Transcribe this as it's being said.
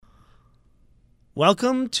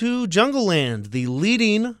Welcome to Jungle Land, the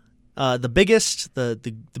leading, the biggest,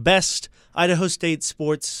 the best Idaho State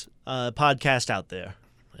sports podcast out there.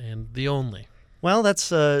 And the only. Well,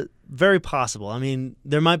 that's very possible. I mean,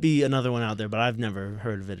 there might be another one out there, but I've never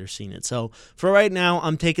heard of it or seen it. So for right now,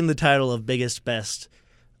 I'm taking the title of biggest, best,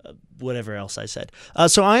 whatever else I said.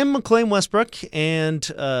 So I am Maclane Westbrook,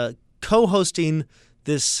 and co-hosting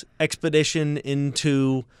this expedition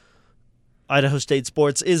into Idaho State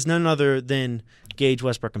sports is none other than Gage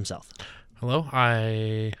Westbrook himself. Hello,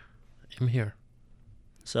 I am here.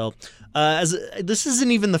 So, as this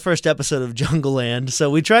isn't even the first episode of Jungle Land, so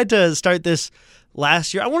we tried to start this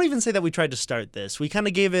last year. I won't even say that we tried to start this. We kind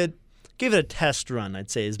of gave it a test run,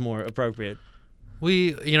 I'd say is more appropriate.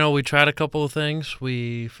 We tried a couple of things.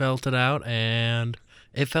 We felt it out, and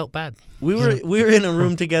it felt bad. We were in a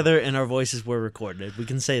room together, and our voices were recorded. We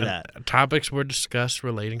can say that. Topics were discussed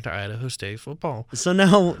relating to Idaho State football. So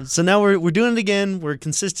now we're doing it again. We're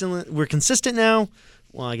consistent now.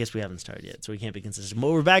 Well, I guess we haven't started yet, so we can't be consistent.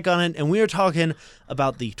 But we're back on it, and we are talking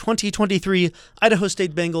about the 2023 Idaho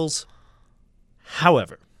State Bengals.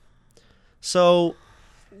 However, so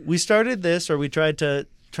we started this, or we tried to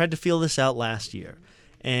feel this out last year,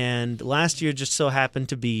 and last year just so happened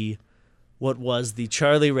to be what was the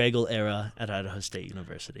Charlie Ragle era at Idaho State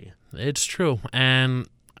University. It's true, and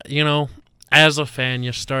as a fan,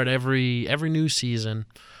 you start every new season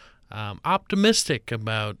optimistic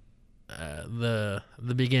about the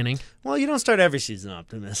beginning. Well, you don't start every season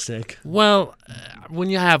optimistic. Well, when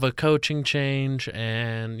you have a coaching change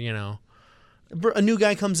and a new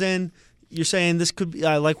guy comes in, you're saying this could be.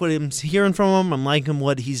 I like what I'm hearing from him. I'm liking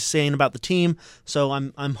what he's saying about the team. So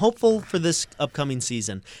I'm hopeful for this upcoming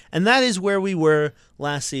season, and that is where we were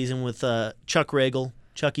last season with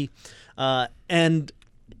Chucky, and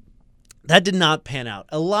that did not pan out.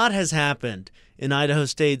 A lot has happened in Idaho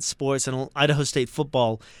State sports and Idaho State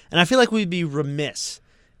football, and I feel like we'd be remiss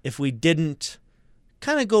if we didn't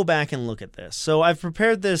kind of go back and look at this. So I've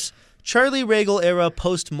prepared this Charlie Ragle era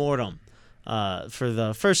post-mortem for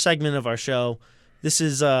the first segment of our show. This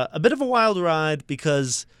is a bit of a wild ride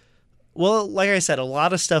because, well, like I said, a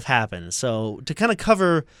lot of stuff happened. So to kind of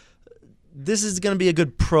cover, this is going to be a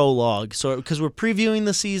good prologue. So because we're previewing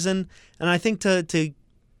the season, and I think to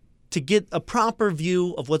get a proper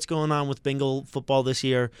view of what's going on with Bengal football this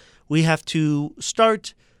year, we have to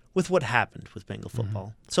start with what happened with Bengal football.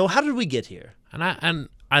 Mm-hmm. So how did we get here? And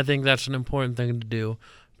I think that's an important thing to do,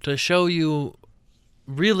 to show you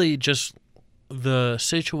really just the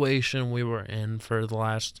situation we were in for the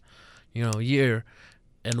last year,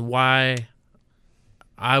 and why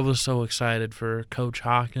I was so excited for Coach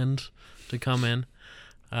Hawkins to come in,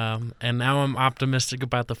 and now I'm optimistic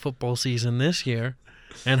about the football season this year,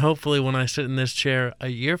 and hopefully when I sit in this chair a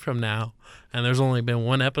year from now and there's only been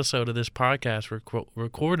one episode of this podcast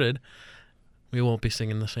recorded, we won't be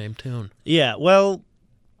singing the same tune. Yeah, well,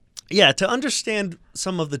 yeah, to understand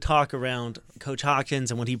some of the talk around Coach Hawkins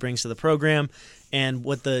and what he brings to the program and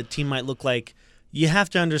what the team might look like, you have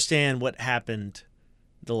to understand what happened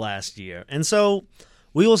the last year. And so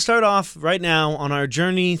we will start off right now on our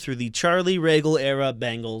journey through the Charlie Ragle era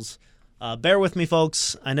Bengals. Bear with me,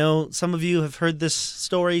 folks. I know some of you have heard this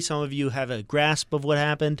story. Some of you have a grasp of what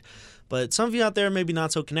happened. But some of you out there maybe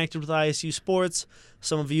not so connected with ISU sports.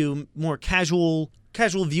 Some of you more casual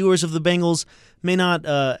viewers of the Bengals may not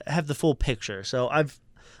have the full picture. So I've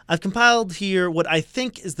compiled here what I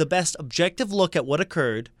think is the best objective look at what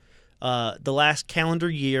occurred the last calendar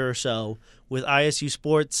year or so with ISU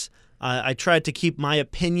sports. I tried to keep my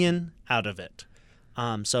opinion out of it.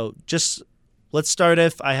 So just let's start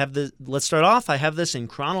off. I have this in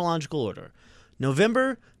chronological order.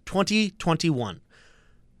 November 2021.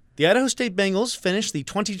 The Idaho State Bengals finished the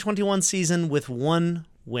 2021 season with one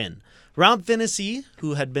win. Rob Finnessy,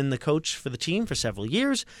 who had been the coach for the team for several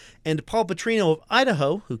years, and Paul Petrino of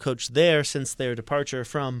Idaho, who coached there since their departure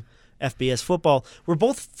from FBS football, were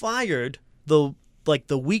both fired the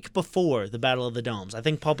week before the Battle of the Domes. I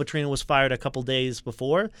think Paul Petrino was fired a couple days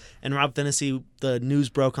before, and Rob Finnessy, the news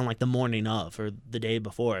broke on the morning of, or the day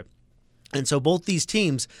before. And so both these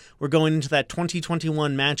teams were going into that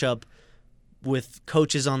 2021 matchup with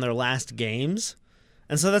coaches on their last games.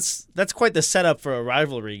 And so that's quite the setup for a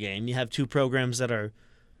rivalry game. You have two programs that are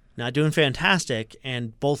not doing fantastic,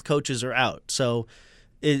 and both coaches are out. So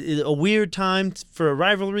it's a weird time for a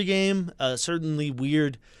rivalry game, certainly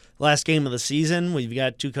weird last game of the season. We've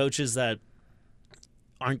got two coaches that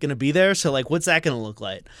aren't going to be there. So, what's that going to look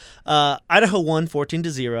like? Idaho won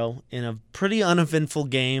 14-0 in a pretty uneventful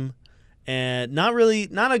game, and not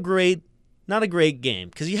a great not a great game,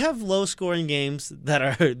 because you have low-scoring games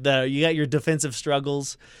that you got your defensive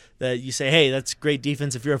struggles that you say, hey, that's great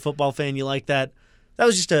defense. If you're a football fan, you like that. That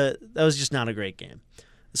was just not a great game.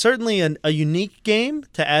 Certainly a unique game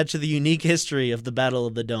to add to the unique history of the Battle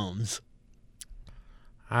of the Domes.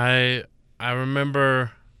 I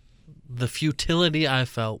remember the futility I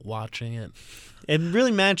felt watching it. It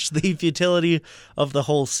really matched the futility of the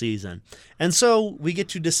whole season. And so we get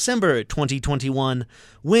to December 2021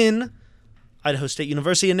 when Idaho State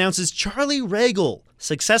University announces Charlie Ragle,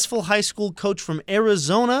 successful high school coach from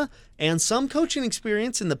Arizona and some coaching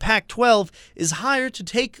experience in the Pac-12, is hired to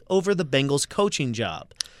take over the Bengals coaching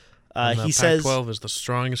job. He says Pac-12 is the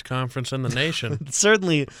strongest conference in the nation.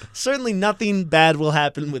 certainly nothing bad will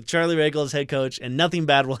happen with Charlie Ragle as head coach, and nothing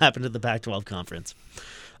bad will happen to the Pac-12 conference.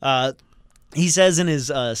 He says in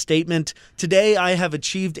his statement, "Today I have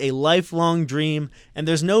achieved a lifelong dream, and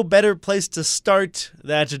there's no better place to start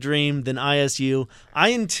that dream than ISU. I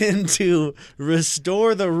intend to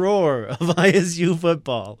restore the roar of ISU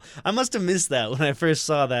football." I must have missed that when I first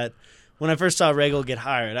saw that. When I first saw Ragle get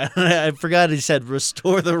hired, I forgot he said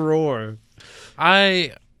restore the roar.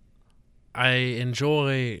 I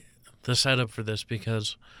enjoy the setup for this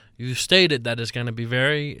because you stated that it's going to be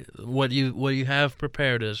very what you have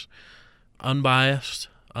prepared is unbiased,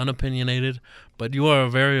 unopinionated, but you are a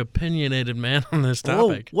very opinionated man on this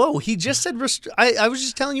topic. Whoa, he just said I was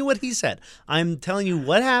just telling you what he said. I'm telling you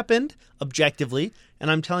what happened objectively,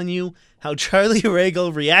 and I'm telling you how Charlie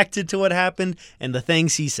Ragle reacted to what happened and the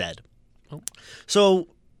things he said. So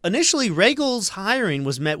initially, Ragle's hiring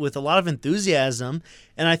was met with a lot of enthusiasm,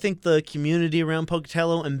 and I think the community around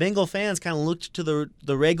Pocatello and Bengal fans kind of looked to the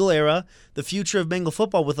Ragle era, the future of Bengal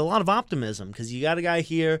football, with a lot of optimism because you got a guy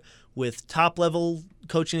here with top-level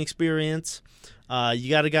coaching experience. You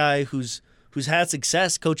got a guy who's had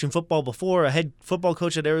success coaching football before, a head football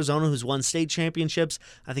coach at Arizona who's won state championships.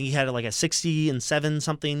 I think he had like a 60-7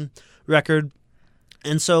 something record.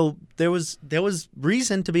 And so there was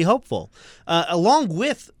reason to be hopeful. Along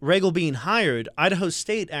with Ragle being hired, Idaho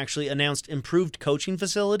State actually announced improved coaching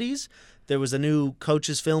facilities. There was a new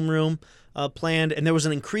coach's film room planned, and there was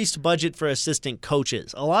an increased budget for assistant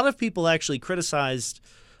coaches. A lot of people actually criticized,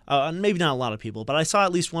 maybe not a lot of people, but I saw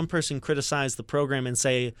at least one person criticize the program and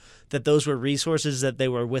say that those were resources that they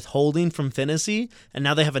were withholding from Finney, and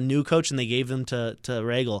now they have a new coach and they gave them to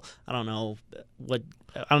Ragle. I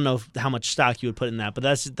don't know how much stock you would put in that, but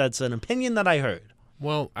that's an opinion that I heard.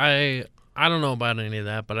 Well, I don't know about any of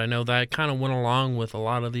that, but I know that kind of went along with a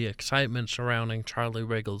lot of the excitement surrounding Charlie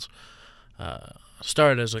Ragle's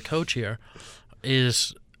start as a coach here.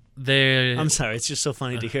 I'm sorry, it's just so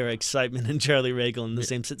funny to hear excitement and Charlie Ragle in the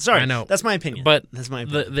same sentence. Sorry, I know. That's my opinion. But that's my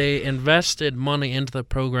opinion. They invested money into the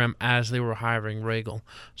program as they were hiring Ragle,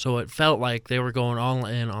 so it felt like they were going all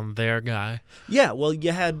in on their guy. Yeah, well,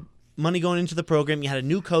 you had money going into the program. You had a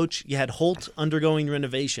new coach. You had Holt undergoing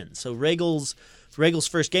renovation. So Ragle's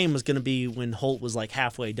first game was going to be when Holt was like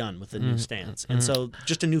halfway done with the new stance. And so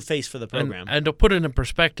just a new face for the program. And to put it in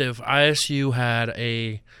perspective, ISU had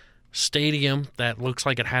a stadium that looks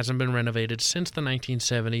like it hasn't been renovated since the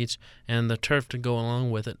 1970s and the turf to go along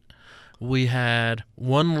with it. We had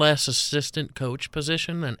one less assistant coach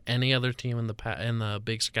position than any other team in the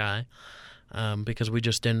Big Sky because we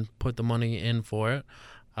just didn't put the money in for it.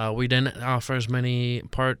 We didn't offer as many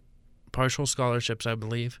partial scholarships, I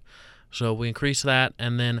believe. So we increased that.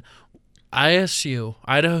 And then ISU,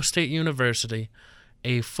 Idaho State University,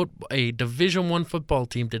 a Division I football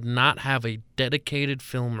team, did not have a dedicated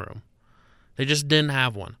film room. They just didn't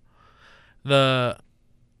have one. The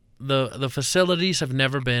facilities have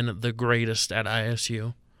never been the greatest at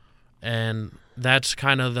ISU. And that's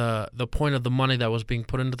kind of the point of the money that was being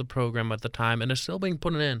put into the program at the time, and it's still being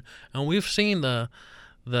put in. And we've seen the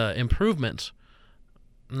improvements,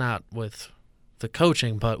 not with the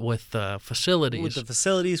coaching, but with the facilities. With the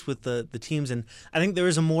facilities, with the teams. And I think there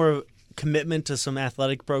is a more commitment to some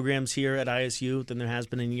athletic programs here at ISU than there has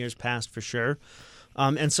been in years past, for sure.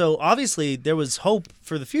 And so, obviously, there was hope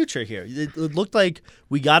for the future here. It looked like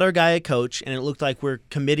we got our guy a coach, and it looked like we're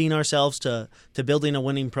committing ourselves to building a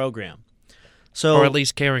winning program. So, or at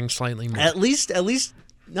least caring slightly more. At least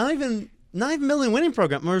not even building a winning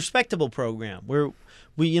program, a respectable program.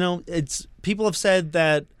 It's people have said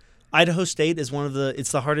that Idaho State is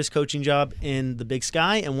it's the hardest coaching job in the Big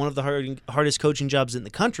Sky and one of the hardest coaching jobs in the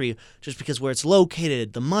country, just because where it's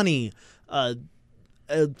located, the money, a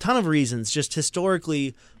ton of reasons, just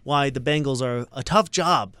historically why the Bengals are a tough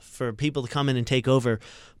job for people to come in and take over.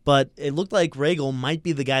 but it looked like Ragle might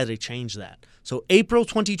be the guy to change that. So April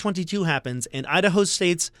 2022 happens, and Idaho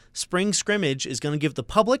State's spring scrimmage is going to give the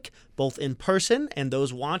public, both in person and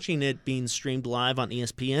those watching it being streamed live on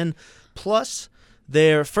ESPN, plus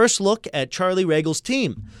their first look at Charlie Ragle's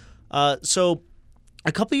team. So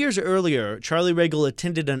a couple years earlier, Charlie Ragle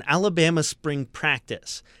attended an Alabama spring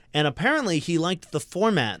practice, and apparently he liked the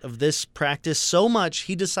format of this practice so much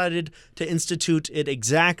he decided to institute it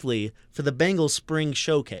exactly for the Bengals spring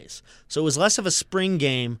showcase. So it was less of a spring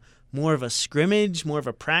game, more of a scrimmage, more of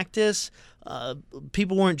a practice.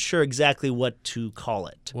 People weren't sure exactly what to call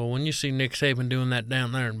it. Well, when you see Nick Saban doing that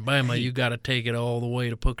down there in Bama, you got to take it all the way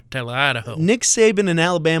to Pocatello, Idaho. Nick Saban and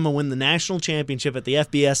Alabama win the national championship at the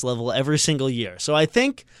FBS level every single year. So I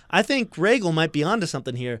think Ragle might be onto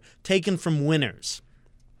something here, taken from winners.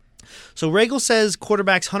 So Ragle says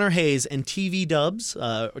quarterbacks Hunter Hayes and TV Dubs,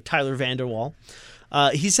 or Tyler Vanderwall,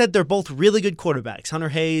 he said they're both really good quarterbacks. Hunter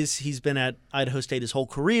Hayes, he's been at Idaho State his whole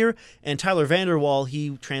career, and Tyler Vanderwall,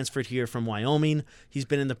 he transferred here from Wyoming. He's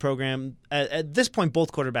been in the program. At this point,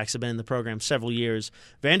 both quarterbacks have been in the program several years.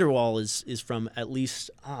 Vanderwall is from at least,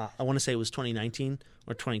 I want to say it was 2019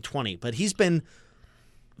 or 2020, but he's been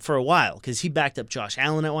for a while because he backed up Josh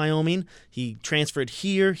Allen at Wyoming. He transferred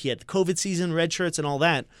here. He had the COVID season, red shirts, and all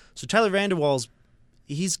that. So Tyler Vanderwall's,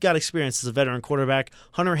 he's got experience as a veteran quarterback.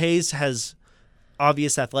 Hunter Hayes has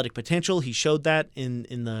obvious athletic potential. He showed that in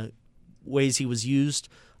the ways he was used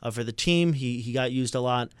for the team. He got used a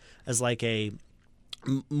lot as like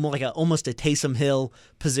almost a Taysom Hill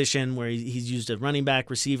position where he's used a running back,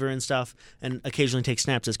 receiver, and stuff, and occasionally takes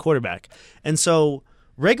snaps as quarterback. And so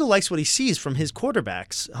Ragle likes what he sees from his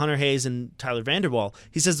quarterbacks, Hunter Hayes and Tyler Vanderwall.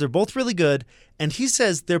 He says they're both really good, and he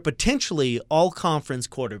says they're potentially all-conference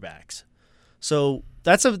quarterbacks. So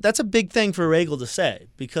that's a big thing for Ragle to say,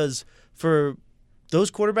 because for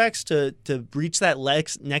those quarterbacks to reach that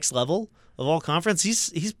next level of all conference,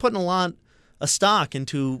 he's putting a lot of stock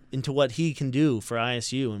into what he can do for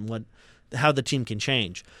ISU and how the team can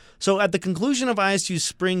change. So at the conclusion of ISU's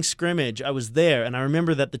spring scrimmage, I was there, and I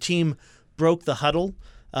remember that the team broke the huddle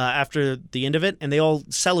after the end of it, and they all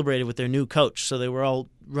celebrated with their new coach. So they were all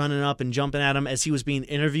running up and jumping at him as he was being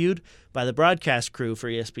interviewed by the broadcast crew for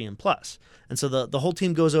ESPN+. And so the whole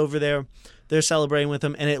team goes over there. They're celebrating with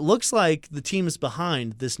him, and it looks like the team is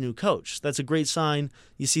behind this new coach. That's a great sign.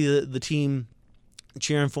 You see the team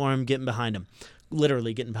cheering for him, getting behind him,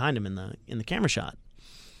 literally getting behind him in the camera shot.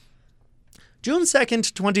 June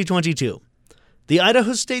 2nd, 2022. The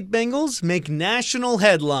Idaho State Bengals make national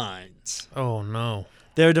headlines. Oh, no.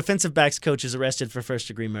 Their defensive backs coach is arrested for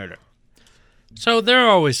first-degree murder. So there are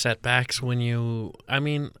always setbacks when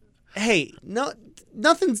Hey,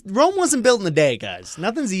 Rome wasn't built in a day, guys.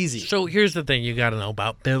 Nothing's easy. So here's the thing you got to know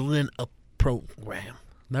about building a program.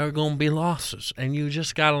 There are going to be losses, and you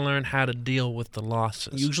just got to learn how to deal with the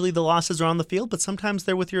losses. Usually the losses are on the field, but sometimes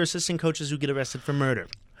they're with your assistant coaches who get arrested for murder.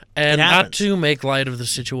 And not to make light of the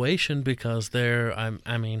situation, because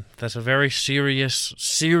that's a very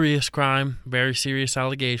serious crime, very serious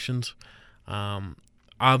allegations.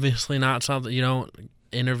 Obviously not something you don't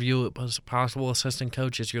interview as possible assistant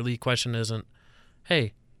coaches. Your lead question isn't,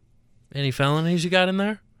 hey, any felonies you got in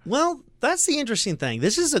there? Well, that's the interesting thing.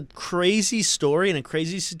 This is a crazy story and a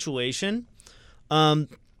crazy situation. So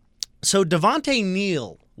Devontae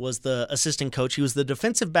Neal was the assistant coach. He was the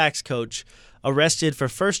defensive backs coach, arrested for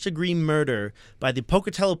first-degree murder by the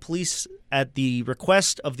Pocatello police at the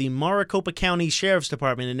request of the Maricopa County Sheriff's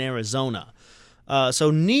Department in Arizona.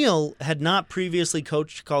 So Neal had not previously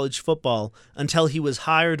coached college football until he was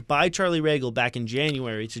hired by Charlie Ragle back in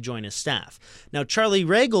January to join his staff. Now, Charlie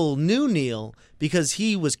Ragle knew Neal because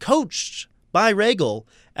he was coached by Ragle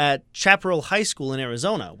at Chaparral High School in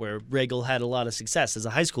Arizona, where Ragle had a lot of success as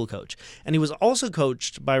a high school coach. And he was also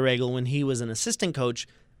coached by Ragle when he was an assistant coach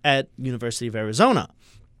at University of Arizona.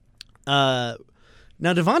 Now,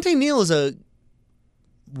 Devontae Neal is a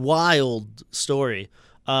wild story.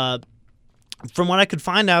 From what I could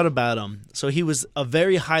find out about him, so he was a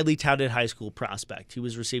very highly touted high school prospect. He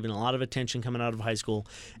was receiving a lot of attention coming out of high school,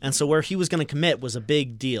 and so where he was going to commit was a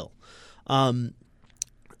big deal.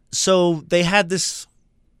 So they had this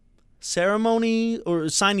ceremony or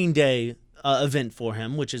signing day event for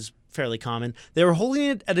him, which is fairly common. They were holding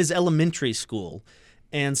it at his elementary school,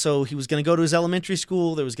 and so he was going to go to his elementary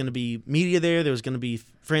school. There was going to be media there. There was going to be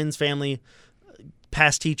friends, family,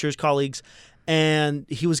 past teachers, colleagues, and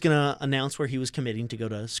he was going to announce where he was committing to go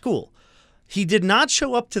to school. He did not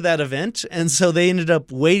show up to that event, and so they ended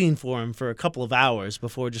up waiting for him for a couple of hours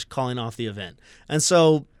before just calling off the event. And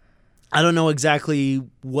so I don't know exactly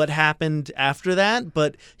what happened after that,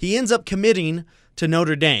 but he ends up committing to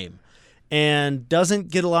Notre Dame. and doesn't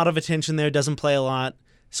get a lot of attention there, doesn't play a lot.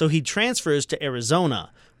 So he transfers to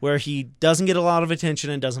Arizona, where he doesn't get a lot of attention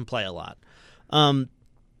and doesn't play a lot.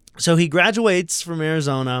 So he graduates from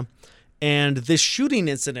Arizona, and this shooting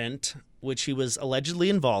incident, which he was allegedly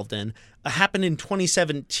involved in, happened in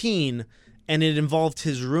 2017, and it involved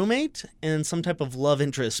his roommate and some type of love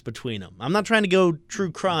interest between them. I'm not trying to go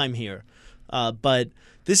true crime here, but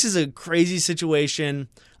this is a crazy situation.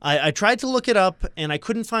 I tried to look it up, and I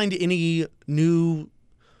couldn't find any new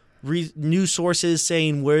sources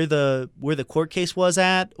saying where the court case was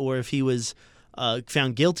at, or if he was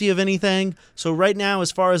found guilty of anything. So right now,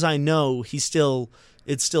 as far as I know, it's still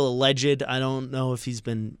alleged. I don't know if he's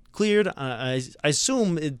been cleared. I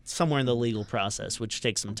assume it's somewhere in the legal process, which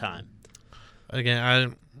takes some time. Again, I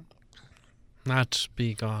not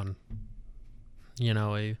speak on,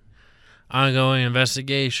 a ongoing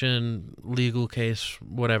investigation, legal case,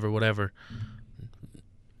 whatever.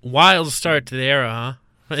 Wild start to the era,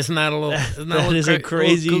 huh? Isn't that a little? That is a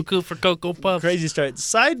crazy cuckoo for Cocoa Puffs. Crazy start.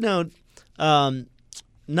 Side note,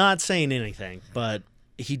 not saying anything, but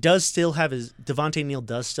he does still have Devontae Neal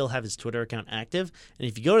does still have his Twitter account active, and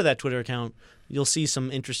if you go to that Twitter account, you'll see some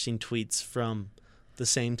interesting tweets from the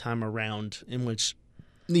same time around in which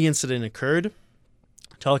the incident occurred,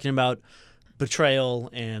 talking about betrayal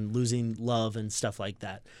and losing love and stuff like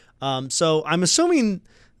that. So I'm assuming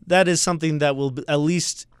that is something that will, at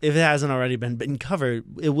least if it hasn't already been covered,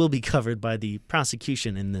 it will be covered by the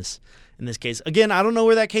prosecution in this case. Again, I don't know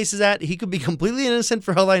where that case is at. He could be completely innocent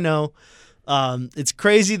for all I know. It's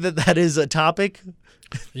crazy that is a topic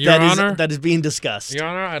that is being discussed. Your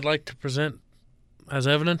Honor, I'd like to present as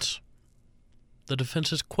evidence the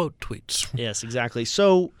defense's quote tweets. Yes, exactly.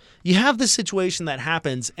 So you have this situation that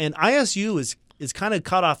happens, and ISU is kind of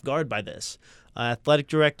caught off guard by this. Athletic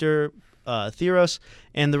director Theros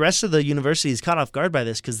and the rest of the university is caught off guard by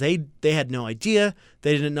this because they had no idea.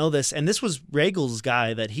 They didn't know this. And this was Ragle's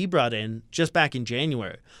guy that he brought in just back in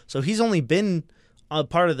January. So he's only been a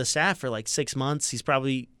part of the staff for like 6 months. He's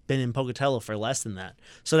probably been in Pocatello for less than that.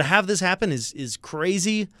 So to have this happen is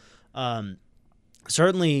crazy.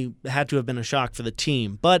 Certainly had to have been a shock for the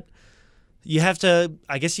team. But you have to,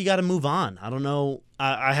 I guess you got to move on. I don't know.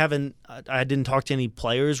 I didn't talk to any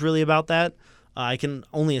players really about that. I can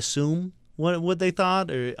only assume what they thought.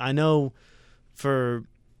 Or I know for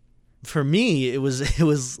me, it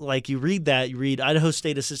was like you read Idaho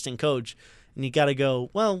State assistant coach, and you got to go,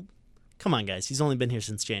 well, come on, guys. He's only been here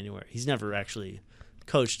since January. He's never actually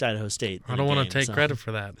coached Idaho State. I don't want to take credit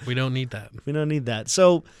for that. We don't need that. We don't need that.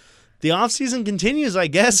 So the offseason continues, I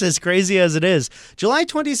guess, as crazy as it is. July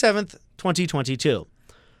 27th, 2022.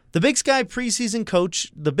 The Big Sky preseason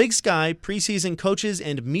coaches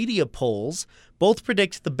and media polls both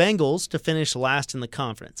predict the Bengals to finish last in the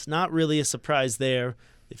conference. Not really a surprise there.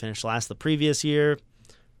 They finished last the previous year.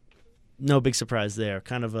 No big surprise there.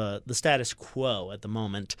 Kind of the status quo at the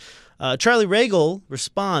moment. Charlie Ragle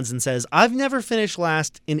responds and says, "I've never finished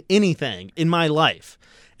last in anything in my life,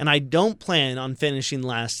 and I don't plan on finishing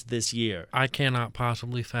last this year." I cannot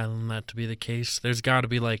possibly fathom that to be the case. There's got to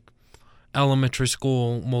be like elementary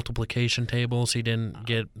school multiplication tables he didn't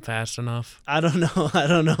get fast enough. I don't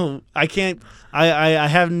know. I can't. I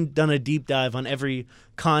haven't done a deep dive on every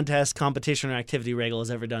contest, competition, or activity Ragle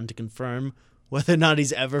has ever done to confirm whether or not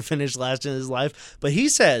he's ever finished last in his life. But he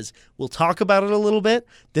says, we'll talk about it a little bit,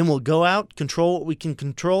 then we'll go out, control what we can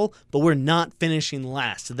control, but we're not finishing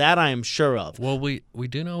last. That I am sure of. Well, we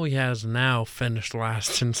do know he has now finished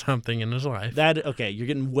last in something in his life. Okay, you're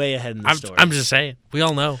getting way ahead in the story. I'm just saying. We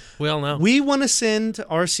all know. We want to send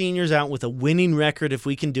our seniors out with a winning record if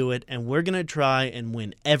we can do it, and we're going to try and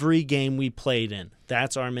win every game we played in.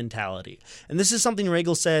 That's our mentality. And this is something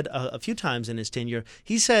Ragle said a few times in his tenure.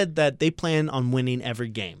 He said that they plan on winning every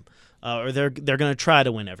game, or they're going to try to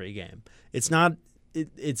win every game. It's not.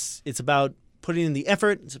 It's about putting in the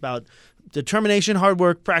effort. It's about determination, hard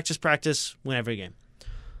work, practice, win every game.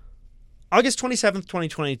 August 27th,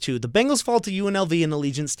 2022, the Bengals fall to UNLV in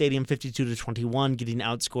Allegiant Stadium 52-21, getting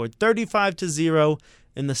outscored 35-0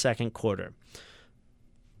 in the second quarter.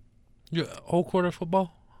 Whole quarter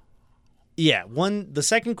football? Yeah, the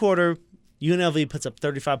second quarter, UNLV puts up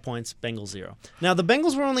 35 points, Bengals 0. Now, the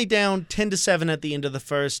Bengals were only down 10-7 at the end of the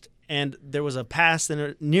first, and there was a pass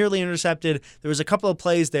that nearly intercepted. There was a couple of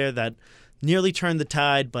plays there that nearly turned the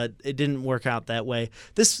tide, but it didn't work out that way.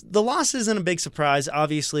 The loss isn't a big surprise.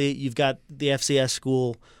 Obviously, you've got the FCS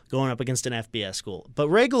school going up against an FBS school. But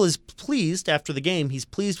Ragle is pleased after the game. He's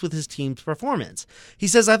pleased with his team's performance. He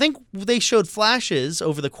says, I think they showed flashes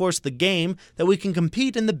over the course of the game that we can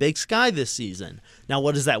compete in the Big Sky this season. Now,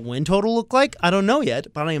 what does that win total look like? I don't know yet,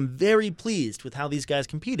 but I am very pleased with how these guys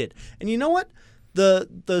competed. And you know what?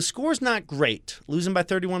 The score's not great. Losing by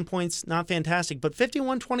 31 points, not fantastic, but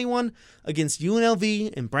 51-21 against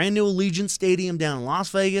UNLV in brand new Allegiant Stadium down in Las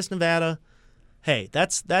Vegas, Nevada. Hey,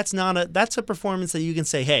 that's a performance that you can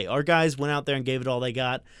say, hey, our guys went out there and gave it all they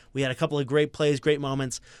got. We had a couple of great plays, great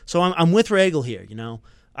moments. So I'm with Ragle here. You know,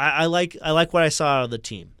 I like what I saw out of the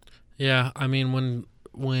team. Yeah, I mean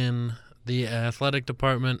when the athletic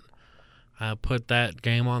department put that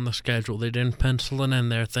game on the schedule, they didn't pencil it in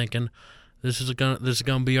there thinking this is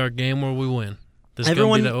gonna be our game where we win. This is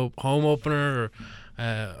gonna be the home opener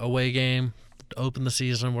or away game to open the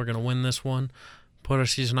season. We're gonna win this one, put our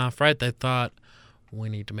season off right. They thought, we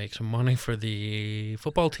need to make some money for the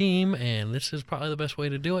football team, and this is probably the best way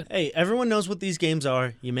to do it. Hey, everyone knows what these games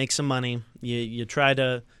are. You make some money. You try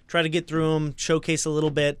to get through them, showcase a little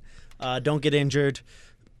bit, don't get injured,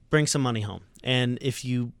 bring some money home. And if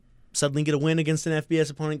you suddenly get a win against an FBS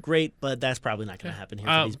opponent, great, but that's probably not going to happen here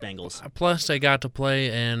for these Bengals. Plus, they got to play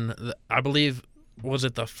in, I believe, was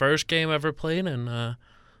it the first game ever played in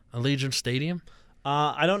Allegiant Stadium?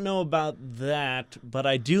 I don't know about that, but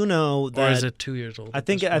I do know that. Or is it 2 years old? I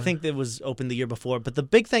think it was open the year before. But the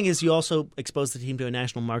big thing is you also expose the team to a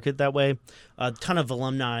national market that way. A ton of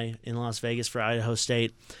alumni in Las Vegas for Idaho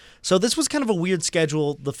State. So this was kind of a weird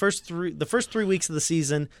schedule. The first 3 weeks of the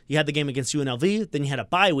season, you had the game against UNLV, then you had a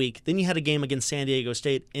bye week, then you had a game against San Diego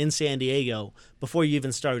State in San Diego before you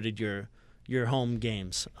even started your home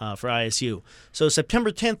games for ISU. So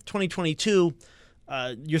September 10th, 2022.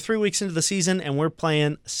 You're 3 weeks into the season, and we're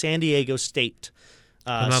playing San Diego State.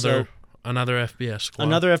 Another FBS squad.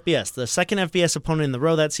 Another FBS, the second FBS opponent in the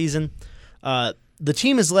row that season. The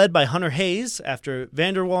team is led by Hunter Hayes after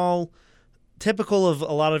Vanderwall, typical of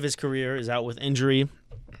a lot of his career, is out with injury,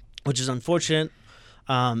 which is unfortunate.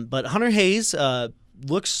 But Hunter Hayes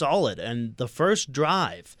looks solid, and the first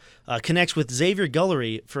drive connects with Xavier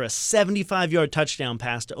Guillory for a 75-yard touchdown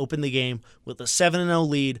pass to open the game with a 7-0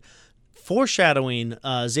 lead, foreshadowing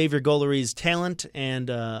Xavier Guillory's talent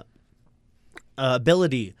and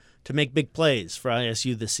ability to make big plays for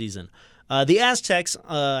ISU this season. The Aztecs,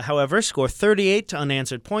 however, score 38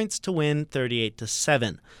 unanswered points to win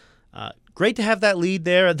 38-7. Great to have that lead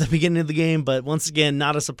there at the beginning of the game, but once again,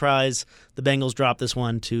 not a surprise. The Bengals dropped this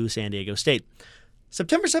one to San Diego State.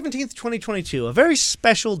 September 17th, 2022, a very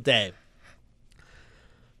special day.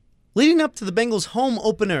 Leading up to the Bengals' home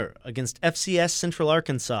opener against FCS Central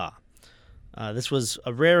Arkansas. This was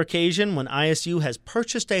a rare occasion when ISU has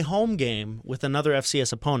purchased a home game with another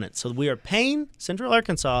FCS opponent. So we are paying Central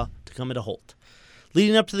Arkansas to come into Holt.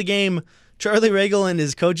 Leading up to the game, Charlie Ragle and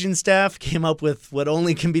his coaching staff came up with what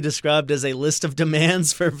only can be described as a list of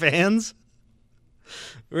demands for fans.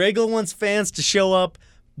 Ragle wants fans to show up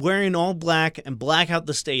wearing all black and black out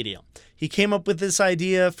the stadium. He came up with this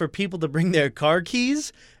idea for people to bring their car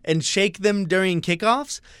keys and shake them during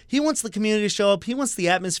kickoffs. He wants the community to show up. He wants the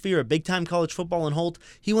atmosphere of big-time college football in Holt.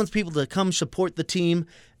 He wants people to come support the team.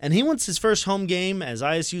 And he wants his first home game as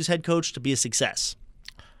ISU's head coach to be a success.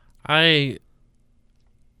 Now,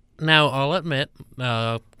 I'll admit,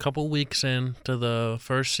 a couple weeks into the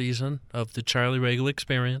first season of the Charlie Ragle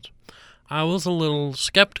experience, I was a little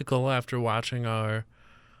skeptical after watching our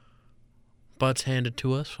butts handed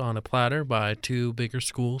to us on a platter by two bigger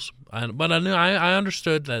schools. But I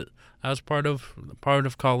understood that as part of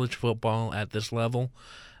college football at this level,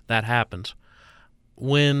 that happens.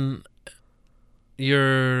 When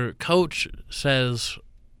your coach says,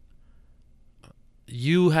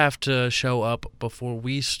 you have to show up before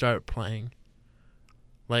we start playing.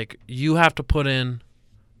 Like, you have to put in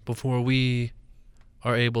before we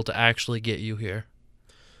are able to actually get you here.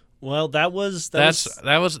 Well, that's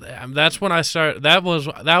when I started. That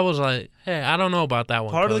was like, hey, I don't know about that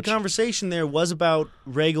one. Part Coach. of the conversation there was about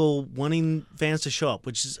Ragle wanting fans to show up,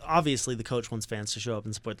 which is obviously the coach wants fans to show up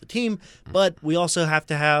and support the team, but we also have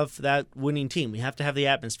to have that winning team. We have to have the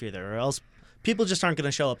atmosphere there, or else people just aren't going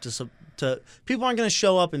to show up people aren't going to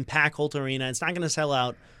show up and pack Holt Arena. It's not going to sell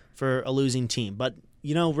out for a losing team. But,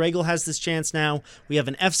 you know, Ragle has this chance now. We have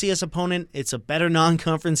an FCS opponent. It's a better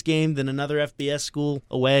non-conference game than another FBS school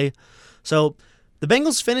away. So the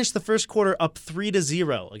Bengals finished the first quarter up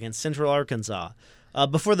 3-0 against Central Arkansas.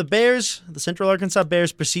 Before the Central Arkansas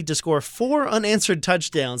Bears proceed to score 4 unanswered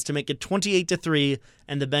touchdowns to make it 28-3,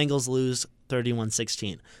 and the Bengals lose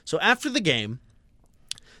 31-16. So after the game,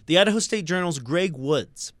 the Idaho State Journal's Greg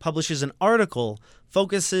Woods publishes an article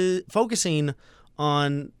focusing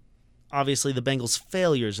on obviously the Bengals'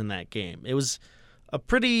 failures in that game. It was a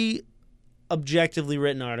pretty objectively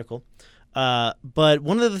written article. But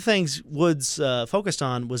one of the things Woods focused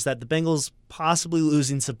on was that the Bengals possibly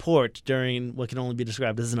losing support during what can only be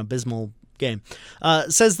described as an abysmal game.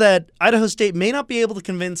 Says that Idaho State may not be able to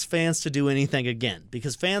convince fans to do anything again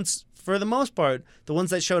because fans, for the most part, the ones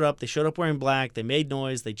that showed up, they showed up wearing black, they made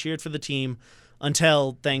noise, they cheered for the team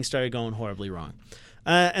until things started going horribly wrong.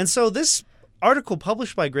 And so this article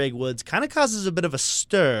published by Greg Woods kind of causes a bit of a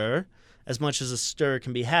stir, as much as a stir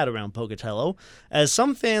can be had around Pocatello, as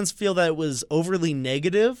some fans feel that it was overly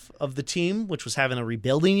negative of the team, which was having a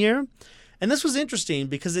rebuilding year. And this was interesting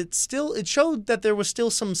because it showed that there was still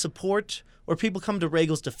some support or people come to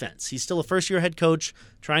Ragle's defense. He's still a first-year head coach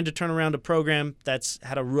trying to turn around a program that's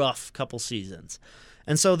had a rough couple seasons.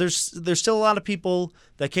 And so there's still a lot of people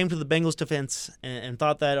that came to the Bengals' defense and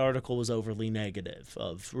thought that article was overly negative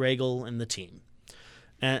of Ragle and the team.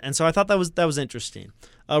 And so I thought that was interesting.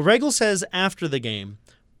 Ragle says after the game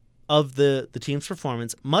of the team's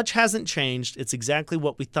performance, much hasn't changed. It's exactly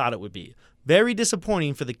what we thought it would be. Very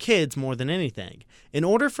disappointing for the kids more than anything. In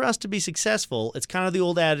order for us to be successful, it's kind of the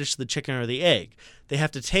old adage, the chicken or the egg. They have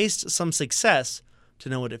to taste some success to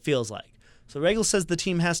know what it feels like. So Ragle says the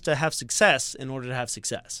team has to have success in order to have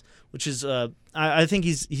success, which is, I think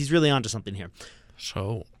he's really onto something here.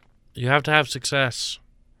 So you have to have success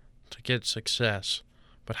to get success.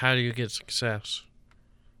 But how do you get success?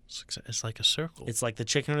 It's like a circle. It's like the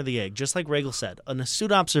chicken or the egg, just like Ragle said. An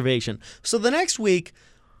astute observation. So the next week,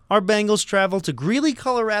 our Bengals travel to Greeley,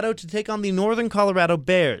 Colorado to take on the Northern Colorado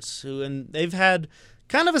Bears, and they've had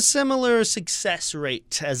kind of a similar success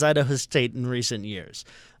rate as Idaho State in recent years.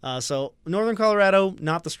 So Northern Colorado,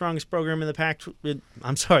 not the strongest program in the Pac.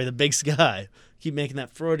 I'm sorry, the Big Sky. Keep making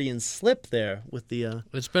that Freudian slip there with the.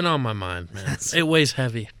 It's been on my mind, man. It weighs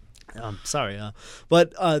heavy. Sorry.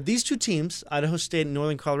 But these two teams, Idaho State and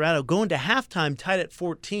Northern Colorado, go into halftime tied at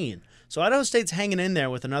 14. So Idaho State's hanging in there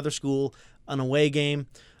with another school, an away game.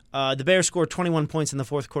 The Bears scored 21 points in the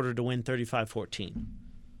fourth quarter to win 35-14.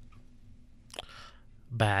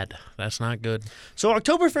 Bad. That's not good. So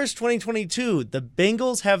October 1st, 2022, the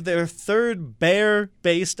Bengals have their third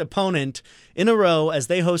Bear-based opponent in a row as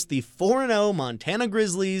they host the 4-0 Montana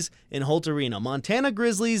Grizzlies in Holt Arena. Montana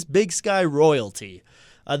Grizzlies, Big Sky royalty.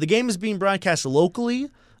 The game is being broadcast locally.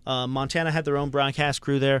 Montana had their own broadcast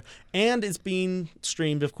crew there, and it's being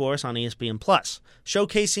streamed, of course, on ESPN+,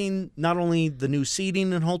 showcasing not only the new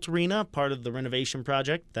seating in Holt Arena, part of the renovation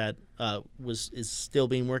project that is still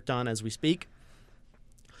being worked on as we speak,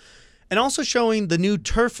 and also showing the new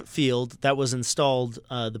turf field that was installed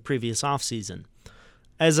the previous offseason.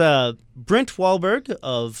 As Brent Wahlberg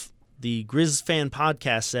of the Grizz Fan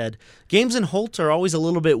Podcast said, games in Holt are always a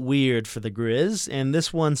little bit weird for the Grizz, and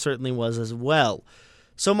this one certainly was as well.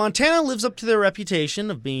 So Montana lives up to their reputation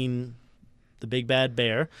of being the big bad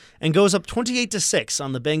bear and goes up 28-6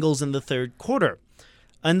 on the Bengals in the third quarter.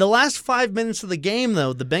 In the last 5 minutes of the game,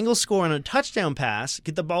 though, the Bengals score on a touchdown pass,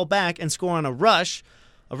 get the ball back, and score on a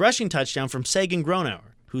rushing touchdown from Sagan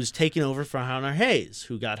Gronauer, who's taking over for Hunter Hayes,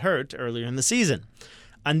 who got hurt earlier in the season.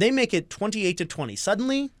 And they make it 28-20.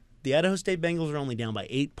 Suddenly, the Idaho State Bengals are only down by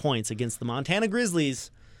 8 points against the Montana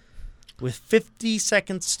Grizzlies with 50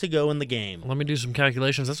 seconds to go in the game. Let me do some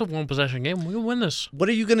calculations. That's a one-possession game. We can win this. What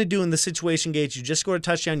are you going to do in this situation, Gage? You just scored a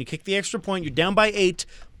touchdown. You kick the extra point. You're down by 8.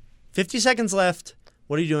 50 seconds left.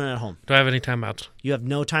 What are you doing at home? Do I have any timeouts? You have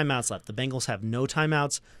no timeouts left. The Bengals have no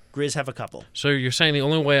timeouts. Grizz have a couple. So you're saying the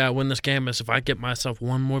only way I win this game is if I get myself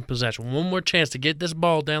one more possession, one more chance to get this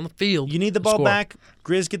ball down the field. You need the ball back.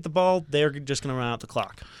 Grizz get the ball. They're just going to run out the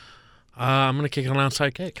clock. I'm going to kick an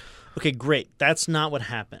onside kick. Okay, great. That's not what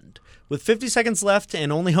happened. With 50 seconds left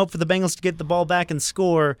and only hope for the Bengals to get the ball back and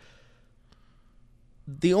score,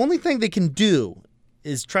 the only thing they can do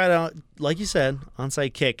is try to, like you said,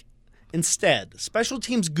 onside kick. Instead, special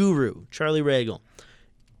teams guru Charlie Ragle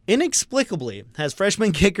inexplicably has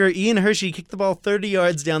freshman kicker Ian Hershey kick the ball 30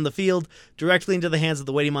 yards down the field directly into the hands of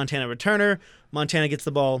the waiting Montana returner. Montana gets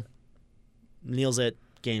the ball, kneels it,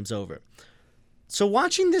 game's over. So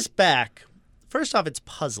watching this back, first off, it's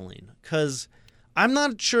puzzling because I'm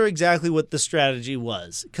not sure exactly what the strategy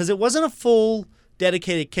was because it wasn't a full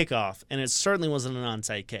dedicated kickoff, and it certainly wasn't an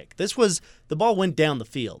onside kick. This was the ball went down the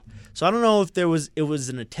field. So I don't know if it was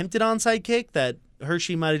an attempted onside kick that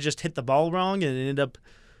Hershey might have just hit the ball wrong and it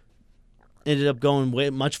ended up going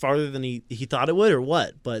way much farther than he thought it would or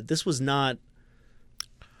what. But this was not.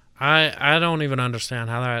 I don't even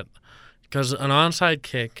understand how that, because an onside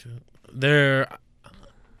kick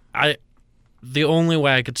the only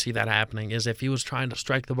way I could see that happening is if he was trying to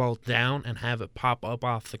strike the ball down and have it pop up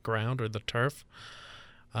off the ground or the turf.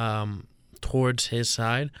 towards his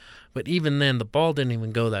side. But even then, the ball didn't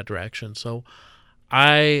even go that direction. So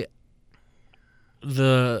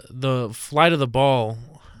the flight of the ball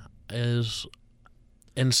is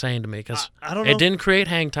insane to me because it didn't create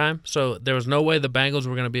hang time, so there was no way the Bengals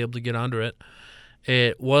were going to be able to get under it.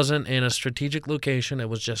 It wasn't in a strategic location. It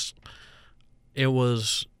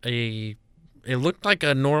looked like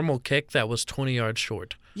a normal kick that was 20 yards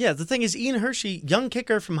short. Yeah, the thing is, Ian Hershey, young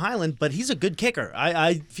kicker from Highland, but he's a good kicker.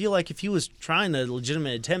 I feel like if he was trying a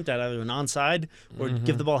legitimate attempt at either an onside or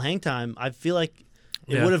give the ball hang time, I feel like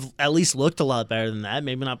it would have at least looked a lot better than that.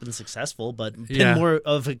 Maybe not been successful, but been more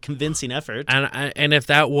of a convincing effort. And if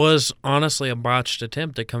that was honestly a botched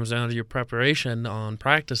attempt, it comes down to your preparation on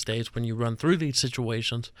practice days when you run through these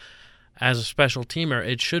situations as a special teamer.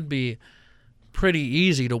 It should be pretty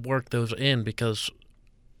easy to work those in because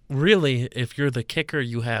really, if you're the kicker,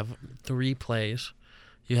 you have 3 plays.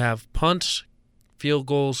 You have punts, field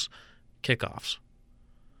goals, kickoffs.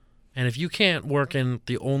 And if you can't work in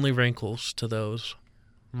the only wrinkles to those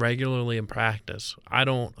regularly in practice, I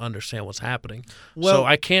don't understand what's happening. Well, so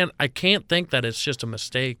I can't think that it's just a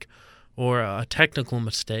mistake or a technical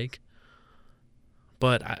mistake.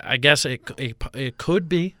 But I guess it could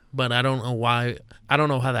be, but I don't know why. I don't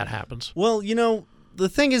know how that happens. Well, the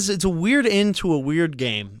thing is, it's a weird end to a weird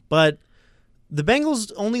game, but the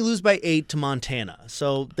Bengals only lose by 8 to Montana,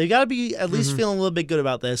 so they got to be at least feeling a little bit good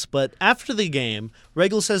about this. But after the game,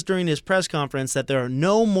 Ragle says during his press conference that there are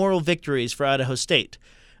no moral victories for Idaho State,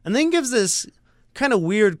 and then gives this kind of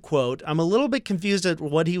weird quote. I'm a little bit confused at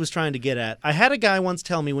what he was trying to get at. I had a guy once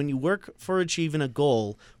tell me, when you work for achieving a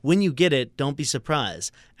goal, when you get it, don't be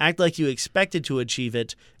surprised. Act like you expected to achieve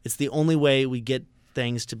it. It's the only way we get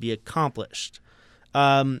things to be accomplished.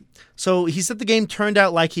 So he said the game turned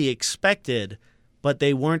out like he expected, but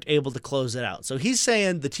they weren't able to close it out. So he's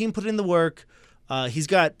saying the team put in the work. He's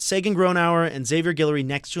got Sagan Gronauer and Xavier Guillory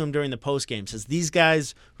next to him during the postgame. Says these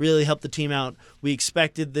guys really helped the team out. We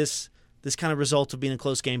expected this kind of result of being a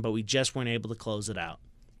close game, but we just weren't able to close it out.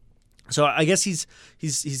 So I guess he's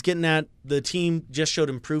getting at the team just showed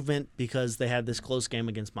improvement because they had this close game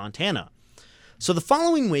against Montana. So the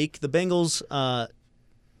following week, the Bengals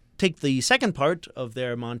take the second part of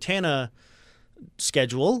their Montana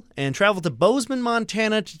schedule and travel to Bozeman,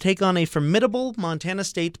 Montana to take on a formidable Montana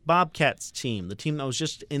State Bobcats team, the team that was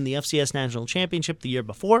just in the FCS National Championship the year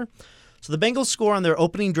before. So the Bengals score on their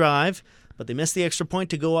opening drive, but they missed the extra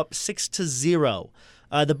point to go up 6-0.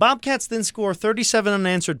 The Bobcats then score 37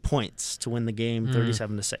 unanswered points to win the game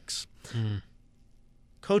 37-6.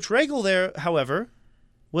 Coach Ragle there, however,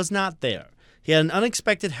 was not there. He had an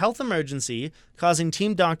unexpected health emergency, causing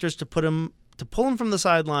team doctors to pull him from the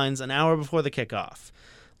sidelines an hour before the kickoff,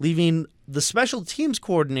 leaving the special teams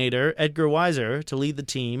coordinator, Edgar Weiser, to lead the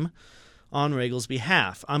team on Ragle's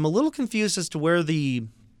behalf. I'm a little confused as to where the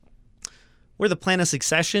plan of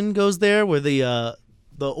succession goes there, where the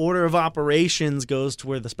order of operations goes to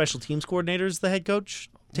where the special teams coordinator is the head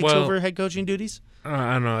coach, takes over head coaching duties.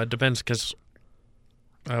 I don't know. It depends because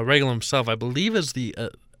Ragle himself, I believe, is the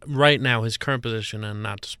right now his current position, and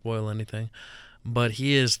not to spoil anything, but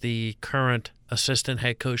he is the current assistant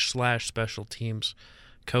head coach / special teams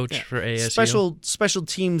coach for ASU. Special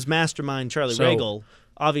teams mastermind Charlie Ragle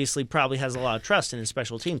obviously probably has a lot of trust in his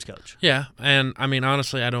special teams coach. Yeah, and I mean,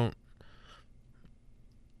 honestly,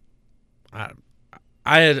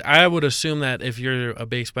 I would assume that if you're a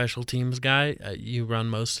big special teams guy, you run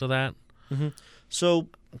most of that. Mm-hmm. So,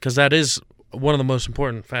 because that is one of the most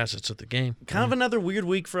important facets of the game. Kind of another weird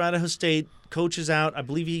week for Idaho State. Coach is out. I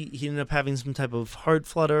believe he ended up having some type of heart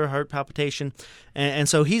flutter, heart palpitation, and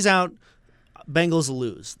so he's out. Bengals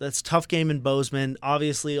lose. That's a tough game in Bozeman.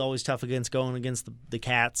 Obviously, always tough going against the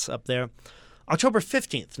Cats up there. October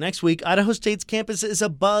 15th, next week, Idaho State's campus is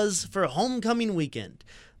abuzz for homecoming weekend.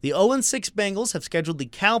 The 0-6 Bengals have scheduled the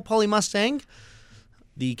Cal Poly Mustangs,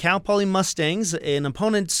 an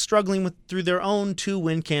opponent struggling through their own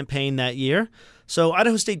 2-win campaign that year. So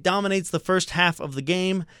Idaho State dominates the first half of the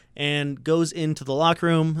game and goes into the locker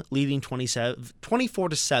room, leading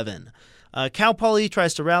 24-7. Cal Poly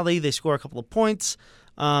tries to rally. They score a couple of points.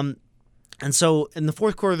 And so in the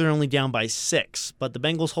fourth quarter, they're only down by 6. But the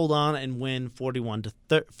Bengals hold on and win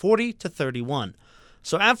 40-31.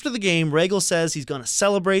 So after the game, Ragle says he's going to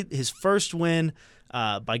celebrate his first win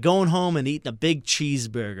by going home and eating a big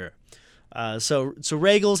cheeseburger. So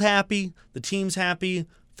Ragle's happy, the team's happy,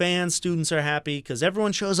 fans, students are happy because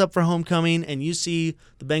everyone shows up for homecoming, and you see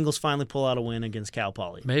the Bengals finally pull out a win against Cal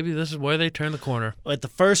Poly. Maybe this is where they turn the corner. At the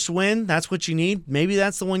first win, that's what you need. Maybe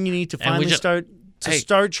that's the one you need to finally start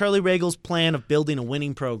Charlie Ragle's plan of building a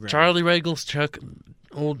winning program. Charlie Ragle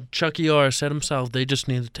Old Chucky R said himself, they just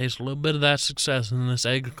need to taste a little bit of that success, and this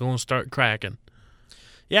egg's going to start cracking.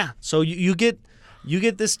 Yeah, so you get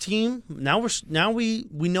this team. Now we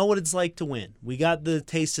know what it's like to win. We got the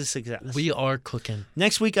taste of success. We are cooking.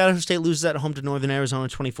 Next week, Idaho State loses at home to Northern Arizona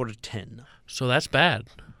 24-10. So that's bad.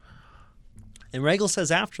 And Ragle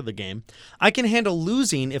says after the game, I can handle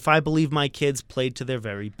losing if I believe my kids played to their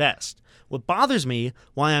very best. What bothers me,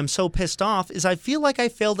 why I'm so pissed off, is I feel like I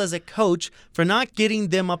failed as a coach for not getting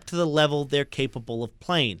them up to the level they're capable of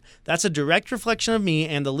playing. That's a direct reflection of me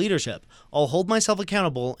and the leadership. I'll hold myself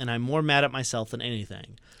accountable, and I'm more mad at myself than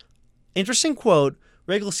anything. Interesting quote.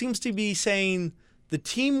 Ragle seems to be saying the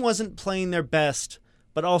team wasn't playing their best,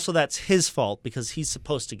 but also that's his fault because he's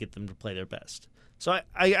supposed to get them to play their best. So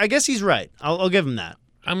I guess he's right. I'll give him that.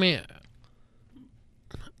 I mean,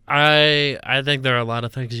 I think there are a lot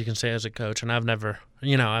of things you can say as a coach, and I've never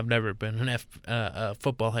been a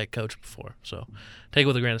football head coach before, so take it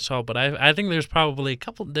with a grain of salt. But I think there's probably a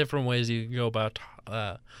couple different ways you can go about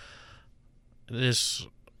this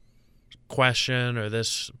question or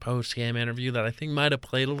this post-game interview that I think might have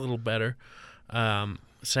played a little better.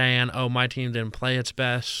 Saying, "Oh, my team didn't play its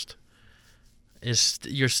best,"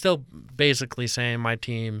 you're still basically saying my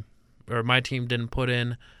team didn't put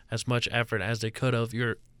in as much effort as they could have.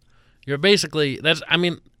 You're basically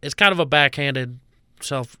it's kind of a backhanded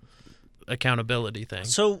self-accountability thing.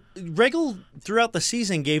 So Ragle throughout the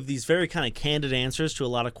season gave these very kind of candid answers to a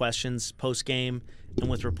lot of questions post-game and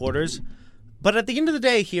with reporters. But at the end of the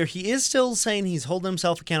day here, he is still saying he's holding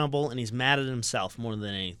himself accountable and he's mad at himself more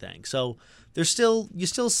than anything. So you still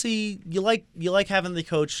see you like having the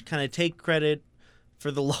coach kind of take credit for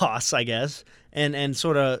the loss, I guess, and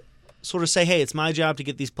sort of say, hey, it's my job to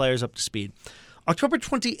get these players up to speed. October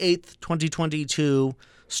 28th, 2022,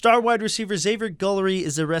 star wide receiver Xavier Guillory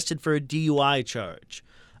is arrested for a DUI charge.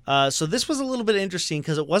 So this was a little bit interesting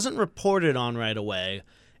because it wasn't reported on right away,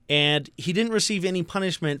 and he didn't receive any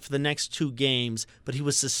punishment for the next 2 games, but he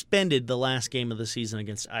was suspended the last game of the season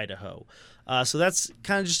against Idaho. So that's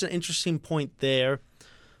kind of just an interesting point there.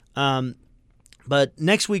 But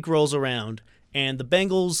next week rolls around, and the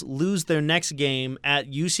Bengals lose their next game at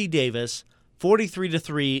UC Davis,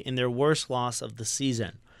 43-3 in their worst loss of the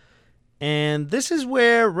season. And this is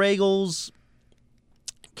where Ragle's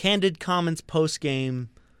candid comments post-game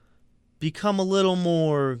become a little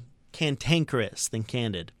more cantankerous than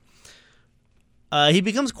candid. He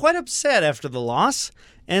becomes quite upset after the loss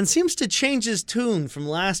and seems to change his tune from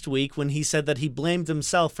last week when he said that he blamed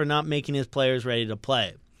himself for not making his players ready to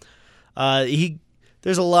play.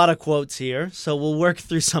 There's a lot of quotes here, so we'll work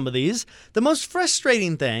through some of these. The most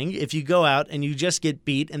frustrating thing, if you go out and you just get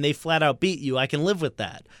beat and they flat out beat you, I can live with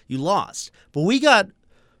that. You lost. But we got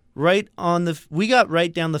right down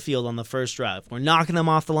the field on the first drive. We're knocking them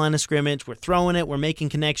off the line of scrimmage, we're throwing it, we're making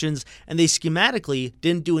connections, and they schematically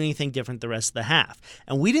didn't do anything different the rest of the half.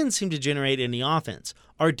 And we didn't seem to generate any offense.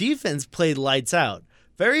 Our defense played lights out.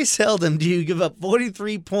 Very seldom do you give up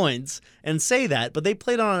 43 points and say that, but they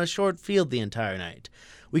played on a short field the entire night.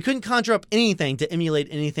 We couldn't conjure up anything to emulate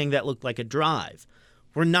anything that looked like a drive.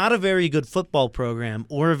 We're not a very good football program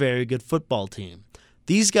or a very good football team.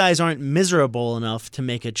 These guys aren't miserable enough to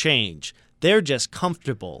make a change. They're just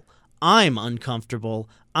comfortable. I'm uncomfortable.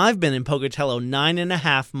 I've been in Pocatello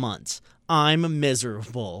 9.5 months. I'm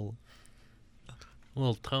miserable. A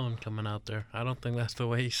little tone coming out there. I don't think that's the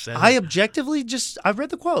way he said it. I read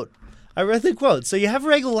the quote. So you have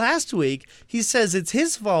Ragle last week. He says it's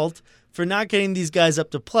his fault for not getting these guys up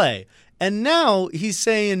to play. And now he's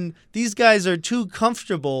saying these guys are too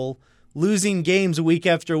comfortable losing games week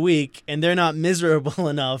after week, and they're not miserable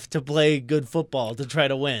enough to play good football to try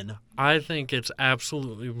to win. I think it's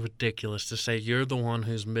absolutely ridiculous to say you're the one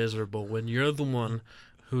who's miserable when you're the one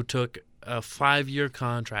who took a 5-year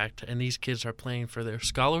contract, and these kids are playing for their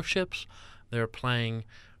scholarships, they're playing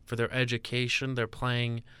for their education, they're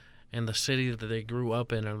playing in the city that they grew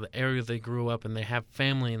up in or the area they grew up in. They have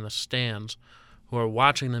family in the stands who are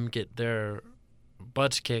watching them get their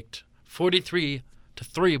butts kicked 43-3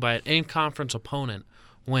 by an in-conference opponent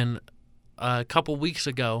when a couple weeks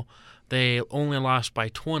ago they only lost by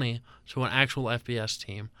 20 to an actual FBS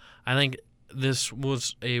team. I think this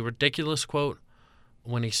was a ridiculous quote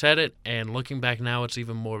when he said it, and looking back now, it's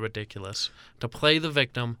even more ridiculous to play the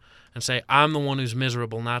victim and say, I'm the one who's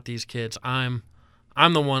miserable, not these kids. I'm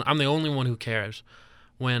the only one who cares.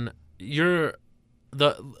 When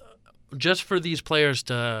just for these players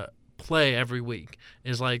to play every week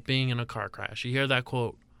is like being in a car crash. You hear that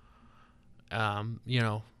quote, in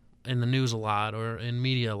the news a lot or in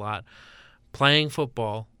media a lot. Playing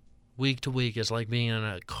football week to week is like being in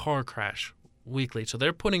a car crash weekly. So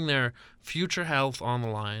they're putting their future health on the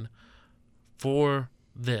line for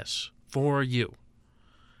this, for you.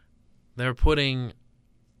 They're putting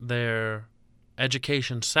their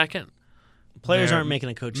education second. Players aren't making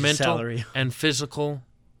a coach's mental salary. And physical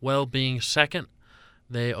well-being second.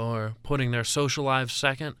 They are putting their social lives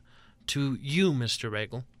second to you, Mr.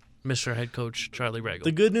 Ragle, Mr. Head Coach Charlie Ragle.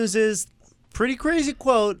 The good news is, pretty crazy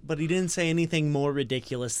quote, but he didn't say anything more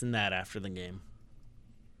ridiculous than that after the game.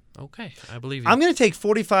 Okay, I believe you. I'm going to take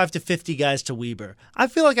 45 to 50 guys to Weber. I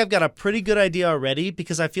feel like I've got a pretty good idea already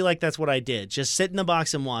because I feel like that's what I did. Just sit in the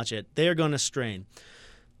box and watch it. They are going to strain.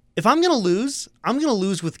 If I'm going to lose, I'm going to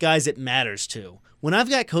lose with guys it matters to. When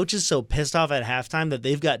I've got coaches so pissed off at halftime that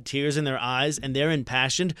they've got tears in their eyes and they're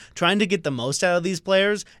impassioned trying to get the most out of these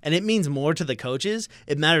players, and it means more to the coaches,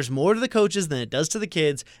 it matters more to the coaches than it does to the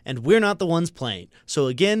kids, and we're not the ones playing. So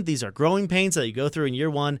again, these are growing pains that you go through in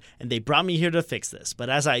year one, and they brought me here to fix this.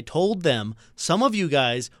 But as I told them, some of you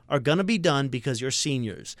guys are going to be done because you're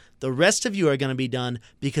seniors. The rest of you are going to be done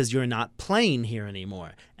because you're not playing here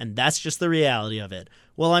anymore. And that's just the reality of it.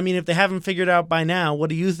 Well, I mean, if they haven't figured out by now, what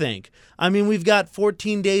do you think? I mean, we've got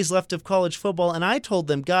 14 days left of college football, and I told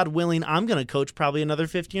them, God willing, I'm going to coach probably another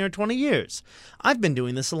 15 or 20 years. I've been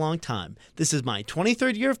doing this a long time. This is my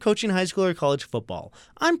 23rd year of coaching high school or college football.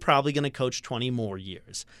 I'm probably going to coach 20 more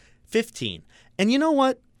years. 15. And you know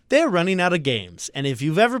what? They're running out of games, and if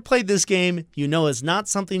you've ever played this game, you know it's not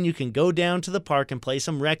something you can go down to the park and play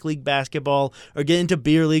some rec league basketball or get into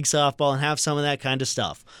beer league softball and have some of that kind of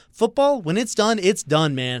stuff. Football, when it's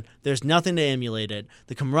done, man. There's nothing to emulate it.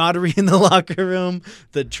 The camaraderie in the locker room,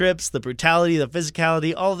 the trips, the brutality, the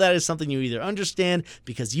physicality, all of that is something you either understand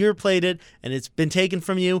because you've played it and it's been taken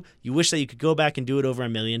from you. You wish that you could go back and do it over a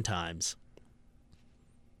million times.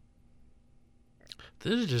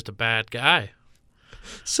 This is just a bad guy.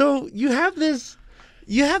 So you have this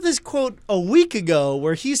quote a week ago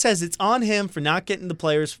where he says it's on him for not getting the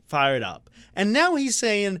players fired up. And now he's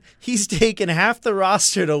saying he's taken half the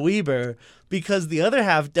roster to Weber because the other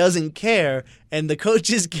half doesn't care and the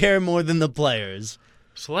coaches care more than the players.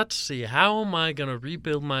 So let's see. How am I going to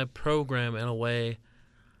rebuild my program in a way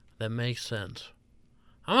that makes sense?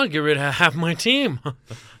 I'm going to get rid of half my team.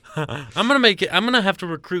 I'm going to have to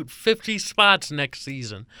recruit 50 spots next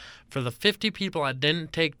season for the 50 people I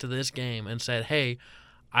didn't take to this game and said, hey,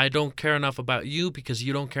 I don't care enough about you because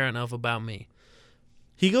you don't care enough about me.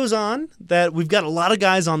 He goes on that we've got a lot of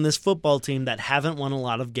guys on this football team that haven't won a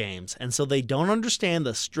lot of games, and so they don't understand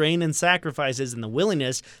the strain and sacrifices and the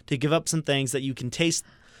willingness to give up some things that you can taste.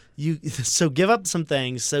 So give up some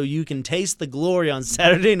things so you can taste the glory on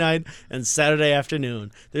Saturday night and Saturday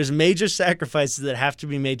afternoon. There's major sacrifices that have to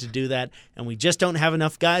be made to do that, and we just don't have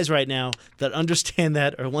enough guys right now that understand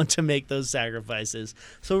that or want to make those sacrifices.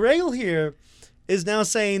 So Ragle here is now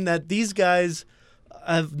saying that these guys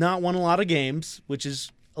have not won a lot of games, which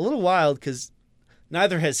is a little wild because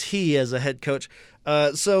neither has he as a head coach.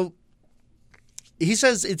 So he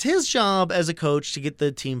says it's his job as a coach to get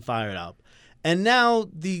the team fired up. And now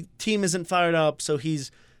the team isn't fired up, so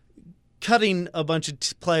he's cutting a bunch of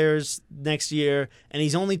players next year, and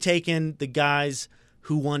he's only taking the guys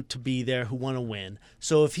who want to be there, who want to win.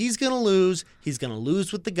 So if he's going to lose, he's going to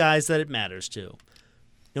lose with the guys that it matters to.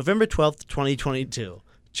 November 12th, 2022.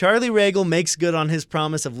 Charlie Ragle makes good on his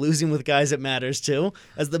promise of losing with guys it matters to,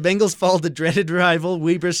 as the Bengals fall to dreaded rival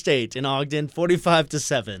Weber State in Ogden,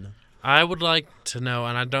 45-7. I would like to know,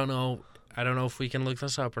 and I don't know if we can look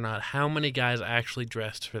this up or not, how many guys actually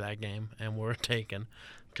dressed for that game and were taken.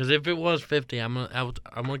 Because if it was 50, I'm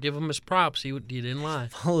gonna give him his props. He didn't lie.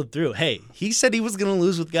 Followed through. Hey, he said he was going to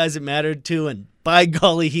lose with guys it mattered to, and by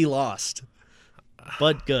golly, he lost.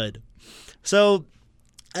 But good. So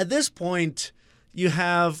at this point, you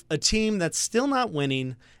have a team that's still not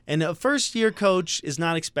winning, and a first-year coach is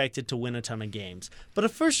not expected to win a ton of games. But a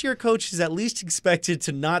first-year coach is at least expected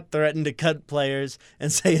to not threaten to cut players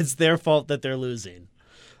and say it's their fault that they're losing.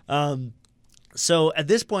 So at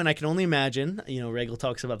this point, I can only imagine, Ragle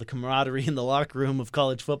talks about the camaraderie in the locker room of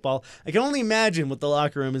college football. I can only imagine what the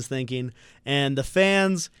locker room is thinking, and the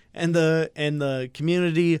fans and the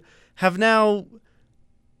community have now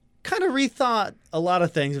kind of rethought a lot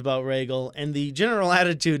of things about Ragle, and the general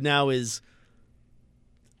attitude now is,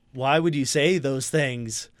 why would you say those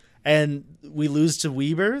things? And we lose to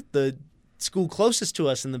Weber, the school closest to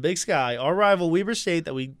us in the Big Sky, our rival Weber State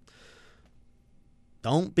that we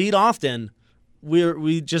don't beat often.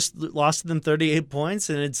 We just lost to them 38 points,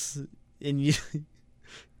 and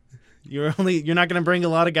you're not going to bring a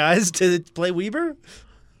lot of guys to play Weber.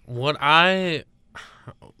 What I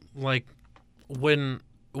like when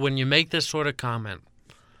you make this sort of comment,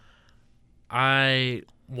 I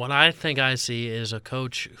what I think I see is a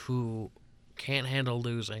coach who can't handle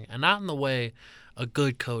losing, and not in the way a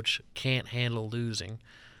good coach can't handle losing.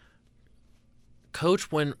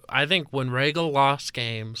 I think when Ragle lost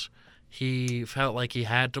games, he felt like he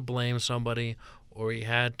had to blame somebody, or he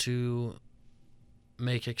had to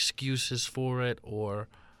make excuses for it, or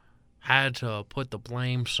had to put the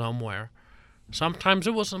blame somewhere. Sometimes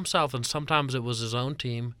it was himself, and sometimes it was his own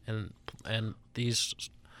team and these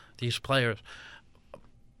players.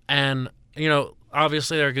 And,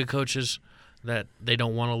 obviously there are good coaches that they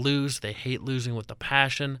don't want to lose. They hate losing with the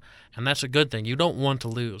passion, and that's a good thing. You don't want to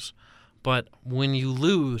lose. But when you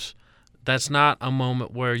lose, that's not a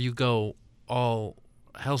moment where you go all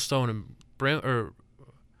hellfire and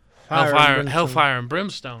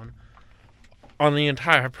brimstone on the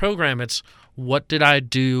entire program. It's, what did I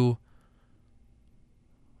do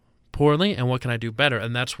poorly and what can I do better?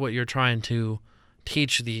 And that's what you're trying to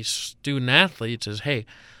teach these student athletes is, hey,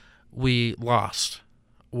 we lost.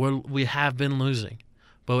 We have been losing.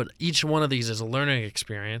 But each one of these is a learning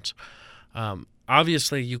experience.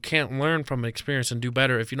 Obviously, you can't learn from experience and do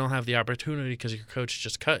better if you don't have the opportunity because your coach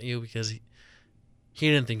just cut you because he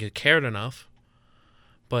didn't think you cared enough.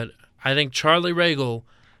 But I think Charlie Ragle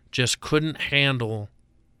just couldn't handle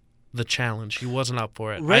the challenge. He wasn't up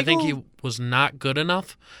for it. I think he was not good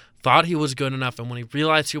enough, thought he was good enough, and when he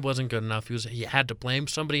realized he wasn't good enough, he had to blame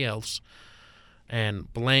somebody else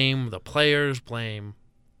and blame the players, blame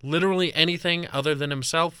literally anything other than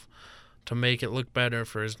himself to make it look better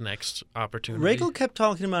for his next opportunity. Ragle kept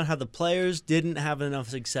talking about how the players didn't have enough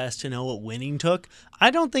success to know what winning took.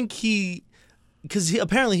 I don't think because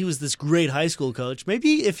apparently he was this great high school coach.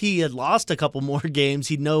 Maybe if he had lost a couple more games,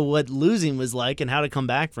 he'd know what losing was like and how to come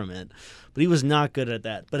back from it. But he was not good at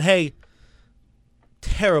that. But hey,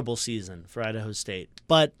 terrible season for Idaho State.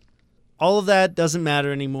 But all of that doesn't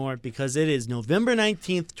matter anymore because it is November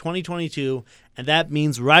 19th, 2022, and that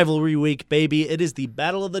means rivalry week, baby. It is the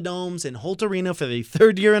Battle of the Domes in Holt Arena for the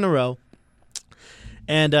third year in a row.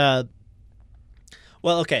 And, so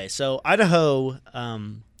Idaho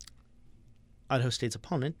State's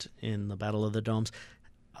opponent in the Battle of the Domes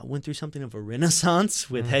went through something of a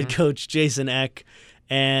renaissance with head coach Jason Eck,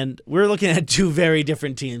 and we're looking at two very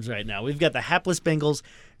different teams right now. We've got the hapless Bengals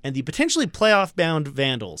and the potentially playoff-bound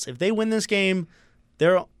Vandals. If they win this game,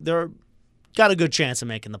 they're got a good chance of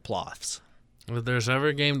making the playoffs. If there's ever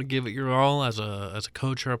a game to give it your all as a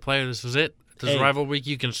coach or a player, this is it. This rival week,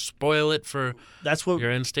 you can spoil it for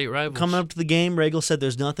your in-state rivals. Coming up to the game, Ragle said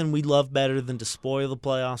there's nothing we'd love better than to spoil the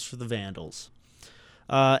playoffs for the Vandals.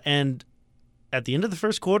 And at the end of the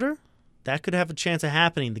first quarter, that could have a chance of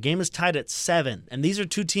happening. The game is tied at 7, and these are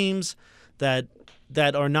two teams that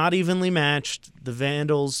are not evenly matched. The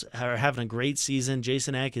Vandals are having a great season.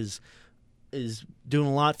 Jason Eck is doing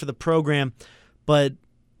a lot for the program. But,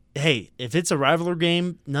 hey, if it's a rivalry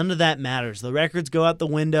game, none of that matters. The records go out the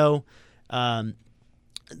window. The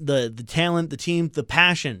talent, the team, the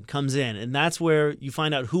passion comes in, and that's where you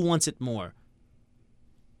find out who wants it more.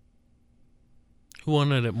 Who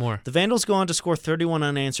wanted it more? The Vandals go on to score 31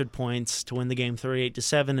 unanswered points to win the game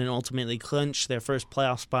 38-7 and ultimately clinch their first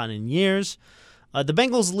playoff spot in years. The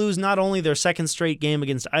Bengals lose not only their second straight game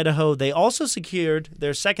against Idaho, they also secured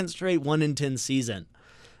their second straight 1-10 season.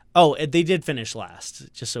 Oh, they did finish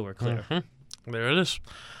last, just so we're clear. Mm-hmm. There it is.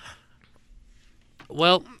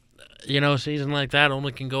 Well, a season like that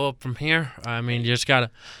only can go up from here. I mean, you gotta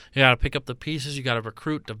pick up the pieces. You gotta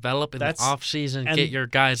recruit, develop in the off season, get your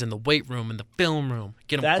guys in the weight room, in the film room,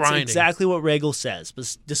 get them grinding. That's exactly what Ragle says.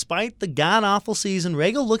 But despite the god-awful season,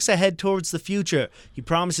 Ragle looks ahead towards the future. He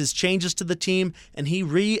promises changes to the team, and he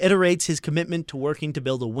reiterates his commitment to working to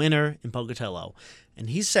build a winner in Pocatello. And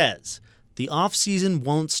he says the off season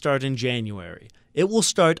won't start in January. It will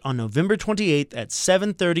start on November 28th at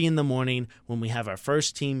 7:30 in the morning when we have our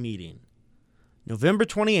first team meeting. November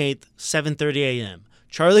 28th, 7:30 a.m.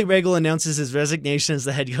 Charlie Ragle announces his resignation as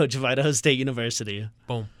the head coach of Idaho State University.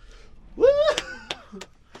 Boom. Woo!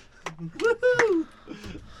 Woohoo!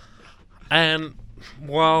 And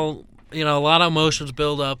while, a lot of emotions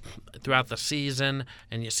build up throughout the season,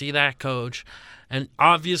 and you see that coach, and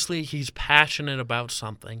obviously he's passionate about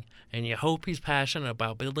something, and you hope he's passionate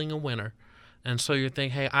about building a winner. And so you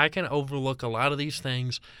think, hey, I can overlook a lot of these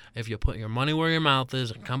things if you put your money where your mouth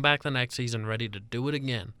is and come back the next season ready to do it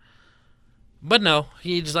again. But no,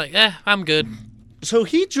 he's like, I'm good. So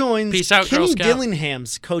he joins Peace out, Kenny Girl Scout.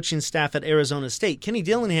 Dillingham's coaching staff at Arizona State. Kenny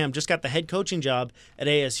Dillingham just got the head coaching job at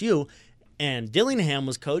ASU, and Dillingham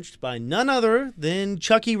was coached by none other than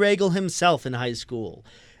Chucky Ragle himself in high school.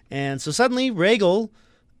 And so suddenly Ragle,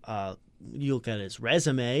 you look at his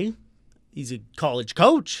resume, he's a college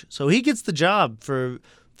coach, so he gets the job for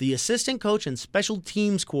the assistant coach and special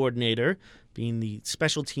teams coordinator, being the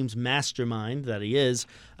special teams mastermind that he is,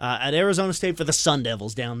 at Arizona State for the Sun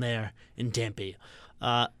Devils down there in Tempe.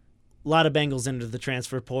 A lot of Bengals entered the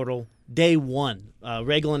transfer portal. Day one,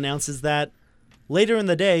 Ragle announces that. Later in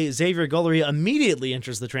the day, Xavier Guillory immediately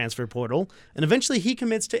enters the transfer portal, and eventually he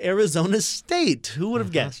commits to Arizona State. Who would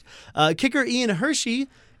have guessed? Kicker Ian Hershey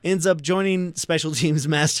ends up joining special teams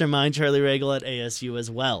mastermind Charlie Ragle at ASU as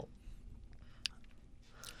well.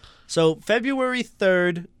 So February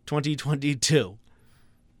 3rd, 2022,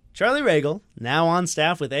 Charlie Ragle, now on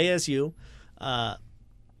staff with ASU,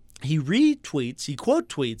 he quote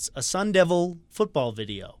tweets a Sun Devil football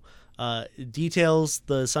video. Details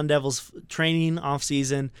the Sun Devils training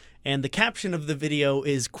offseason, and the caption of the video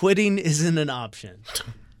is "Quitting isn't an option."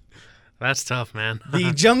 That's tough, man.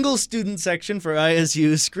 The Jungle student section for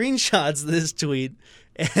ISU screenshots this tweet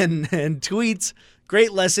and tweets,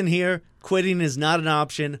 "Great lesson here. Quitting is not an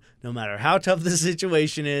option, no matter how tough the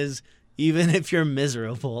situation is, even if you're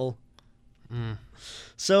miserable."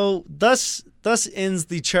 So thus ends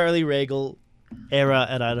the Charlie Ragle era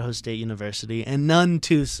at Idaho State University, and none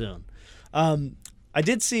too soon. I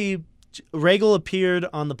did see Ragle appeared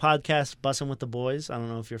on the podcast Bussin' with the Boys. I don't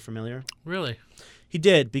know if you're familiar. Really? He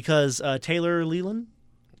did, because Taylor Luan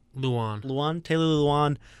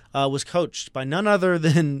was coached by none other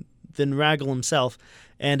than Ragle himself,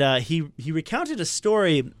 and he recounted a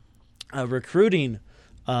story recruiting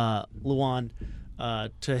Luan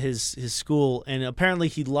to his school, and apparently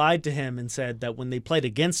he lied to him and said that when they played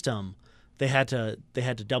against him, they had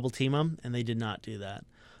to double team him, and they did not do that.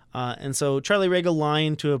 And so Charlie Ragle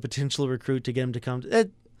lying to a potential recruit to get him to come.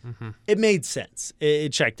 It made sense.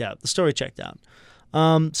 It checked out. The story checked out.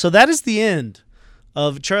 So that is the end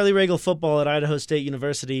of Charlie Ragle football at Idaho State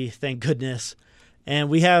University. Thank goodness. And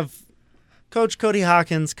we have Coach Cody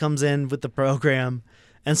Hawkins comes in with the program,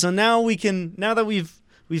 and so now that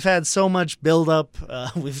we've had so much build up,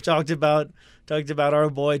 we've talked about our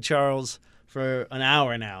boy Charles for an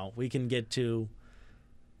hour now. We can get to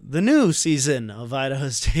the new season of Idaho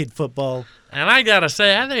State football. And I gotta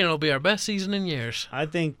say, I think it'll be our best season in years. I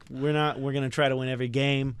think we're going to try to win every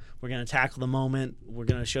game. We're going to tackle the moment. We're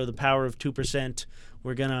going to show the power of 2%.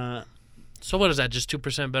 We're going to... So what is that, just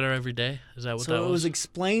 2% better every day? Is that what that was? So it was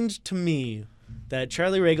explained to me that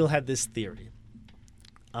Charlie Ragle had this theory.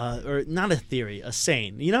 Or not a theory, a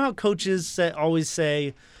saying. You know how coaches always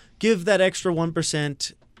say, give that extra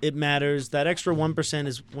 1%, it matters. That extra 1%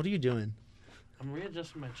 is... What are you doing? I'm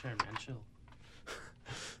readjusting my chair, man. Chill.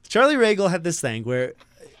 Charlie Ragle had this thing where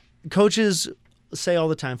coaches say all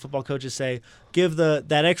the time, football coaches say, give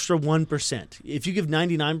that extra 1%. If you give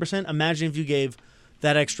 99%, imagine if you gave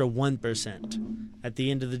that extra 1% at the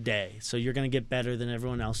end of the day. So you're going to get better than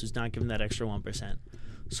everyone else who's not giving that extra 1%.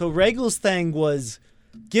 So Ragle's thing was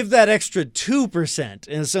give that extra 2%.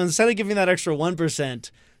 And so instead of giving that extra 1%,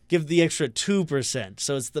 give the extra 2%.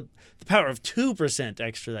 So it's the power of 2%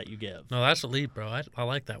 extra that you give. No, that's elite, bro. I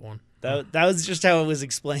like that one. That was just how it was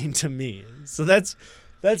explained to me. So that's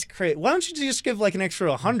great. Why don't you just give like an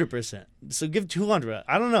extra 100%? So give 200.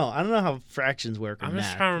 I don't know how fractions work. I'm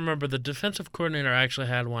just trying to remember. The defensive coordinator actually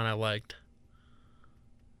had one I liked.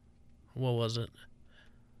 What was it?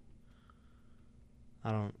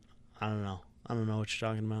 I don't know. I don't know what you're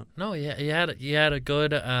talking about. No, he had a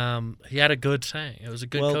good saying. It was a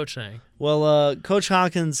good coach saying. Well, Coach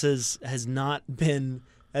Hawkins has not been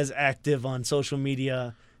as active on social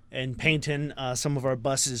media and painting some of our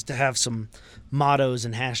buses to have some mottos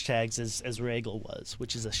and hashtags as Ragle was,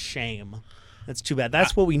 which is a shame. That's too bad.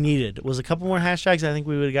 That's what we needed. Was a couple more hashtags, I think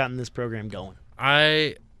we would have gotten this program going.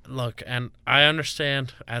 Look, and I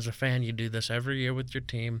understand as a fan you do this every year with your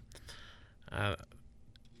team.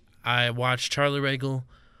 I watched Charlie Ragle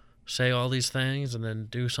say all these things and then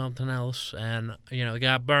do something else, and,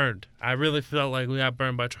 got burned. I really felt like we got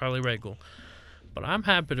burned by Charlie Ragle. But I'm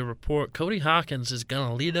happy to report Cody Hawkins is going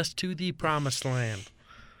to lead us to the promised land.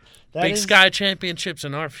 Big Sky championships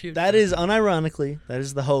in our future. That is, unironically, that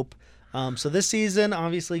is the hope. So this season,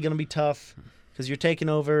 obviously, going to be tough because you're taking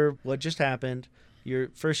over what just happened. Your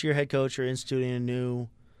first-year head coach, you're instituting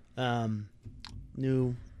a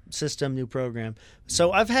new system, new program.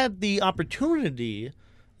 So I've had the opportunity,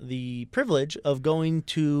 the privilege of going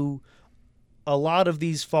to a lot of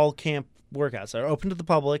these fall camp workouts that are open to the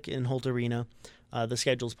public in Holt Arena. The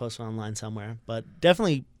schedule's posted online somewhere, but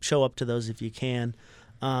definitely show up to those if you can.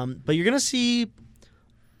 But you're going to see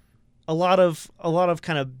a lot of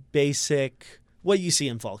kind of basic what you see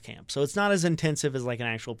in fall camp. So it's not as intensive as like an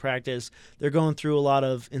actual practice. They're going through a lot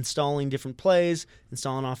of installing different plays,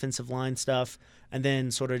 installing offensive line stuff, and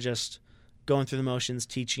then sort of just going through the motions,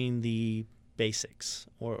 teaching the basics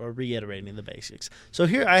or reiterating the basics. So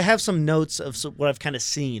here I have some notes of what I've kind of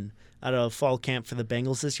seen out of fall camp for the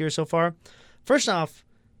Bengals this year so far. First off,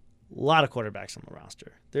 a lot of quarterbacks on the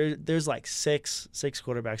roster. There's like six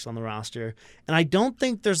quarterbacks on the roster, and I don't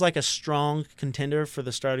think there's like a strong contender for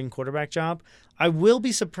the starting quarterback job. I will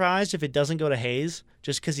be surprised if it doesn't go to Hayes,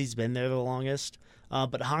 just because he's been there the longest.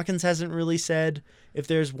 But Hawkins hasn't really said if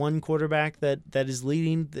there's one quarterback that is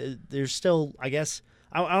leading. There's still, I guess,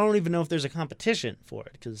 I don't even know if there's a competition for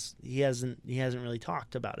it because he hasn't really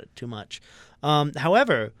talked about it too much.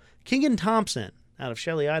 However, Keegan Thompson out of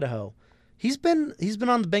Shelley, Idaho, he's been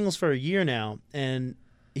on the Bengals for a year now, and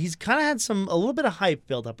he's kind of had a little bit of hype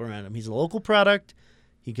built up around him. He's a local product.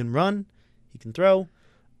 He can run. He can throw.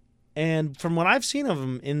 And from what I've seen of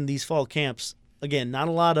him in these fall camps, again, not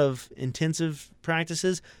a lot of intensive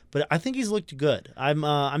practices, but I think he's looked good.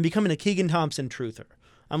 I'm becoming a Keegan Thompson truther.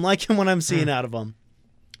 I'm liking what I'm seeing out of him.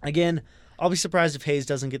 Again, I'll be surprised if Hayes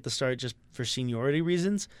doesn't get the start just for seniority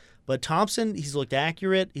reasons. But Thompson, he's looked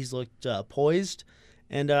accurate. He's looked poised.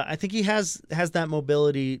 And I think he has that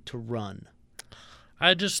mobility to run.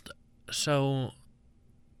 I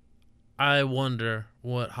wonder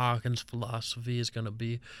what Hawkins' philosophy is going to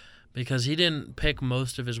be, because he didn't pick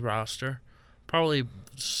most of his roster. Probably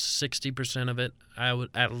 60% of it, I would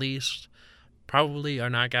at least, probably are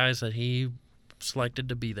not guys that he selected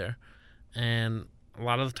to be there. And a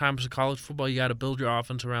lot of the times in college football, you got to build your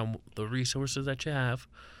offense around the resources that you have.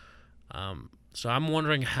 So I'm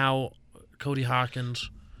wondering how Cody Hawkins,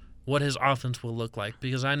 what his offense will look like,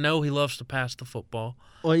 because I know he loves to pass the football.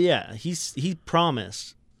 Well, yeah, he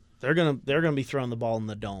promised they're gonna be throwing the ball in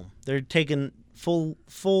the dome. They're taking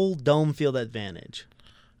full dome field advantage.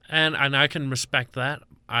 And I can respect that.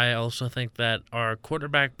 I also think that our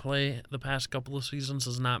quarterback play the past couple of seasons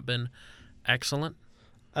has not been excellent.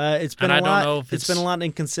 It's been a lot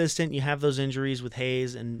inconsistent. You have those injuries with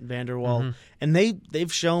Hayes and Vanderwall, and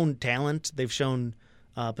they've shown talent, they've shown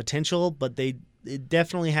potential, but it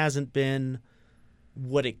definitely hasn't been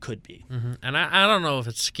what it could be. And I don't know if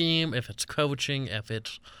it's scheme, if it's coaching, if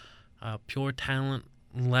it's pure talent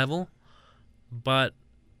level, but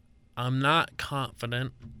I'm not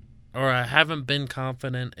confident, or I haven't been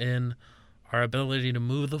confident in our ability to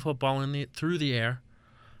move the football through the air.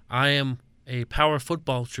 I am a power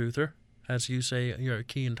football truther, as you say, you're a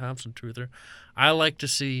Keegan Thompson truther. I like to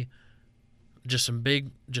see just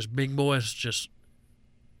big boys just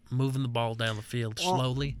moving the ball down the field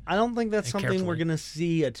slowly. I don't think that's something carefully. We're going to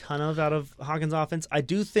see a ton of out of Hawkins' offense. I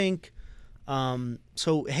do think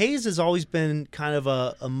so Hayes has always been kind of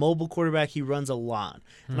a mobile quarterback. He runs a lot.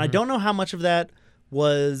 And I don't know how much of that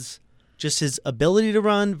was just his ability to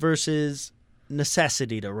run versus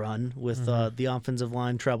necessity to run with the offensive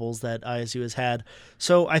line troubles that ISU has had.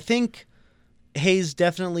 So I think Hayes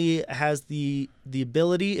definitely has the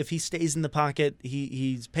ability, if he stays in the pocket,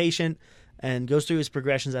 he's patient and goes through his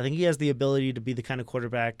progressions. I think he has the ability to be the kind of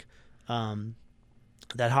quarterback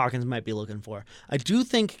that Hawkins might be looking for. I do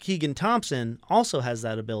think Keegan Thompson also has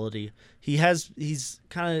that ability. He's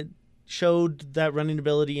kind of showed that running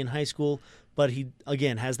ability in high school, but he,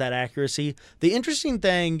 again, has that accuracy. The interesting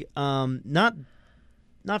thing, not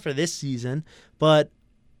for this season, but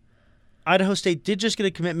Idaho State did just get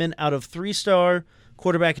a commitment out of 3-star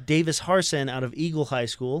quarterback Davis Harsin out of Eagle High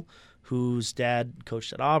School, whose dad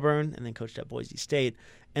coached at Auburn and then coached at Boise State.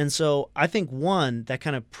 And so I think, one, that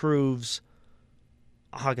kind of proves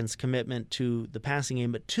Hawkins' commitment to the passing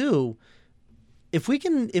game, but two, if we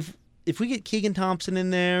get Keegan Thompson in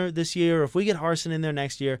there this year, or if we get Harsin in there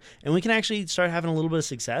next year, and we can actually start having a little bit of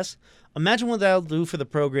success, imagine what that'll do for the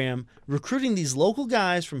program, recruiting these local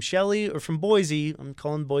guys from Shelley or from Boise. I'm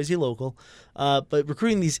calling Boise local, but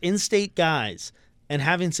recruiting these in-state guys and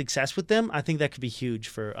having success with them, I think that could be huge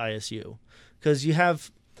for ISU, because you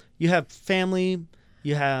have family,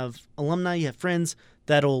 you have alumni, you have friends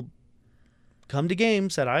that'll come to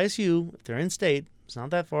games at ISU if they're in state. It's not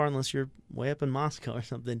that far unless you're way up in Moscow or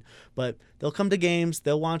something. But they'll come to games,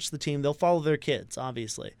 they'll watch the team, they'll follow their kids,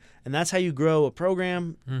 obviously. And that's how you grow a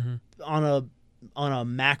program on a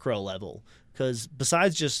macro level. Because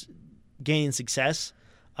besides just gaining success,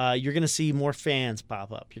 you're going to see more fans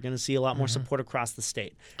pop up. You're going to see a lot more support across the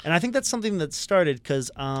state. And I think that's something that started because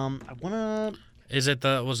I want to... Was it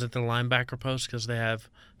the linebacker post? Because they have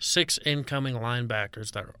 6 incoming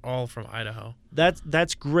linebackers that are all from Idaho.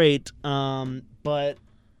 That's great. But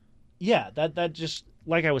yeah, that just,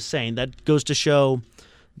 like I was saying, that goes to show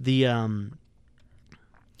the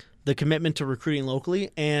commitment to recruiting locally.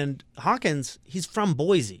 And Hawkins, he's from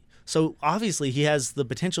Boise, so obviously he has the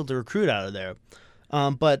potential to recruit out of there.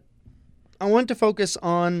 But I want to focus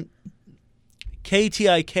on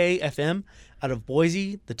KTIK FM out of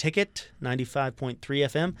Boise, The Ticket, 95.3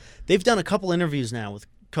 FM. They've done a couple interviews now with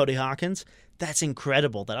Cody Hawkins. That's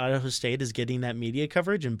incredible that Idaho State is getting that media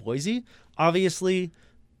coverage in Boise. Obviously,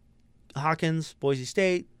 Hawkins, Boise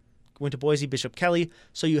State, went to Boise, Bishop Kelly,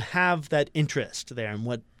 so you have that interest there in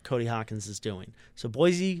what Cody Hawkins is doing. So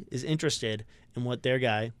Boise is interested in what their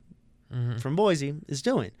guy from Boise is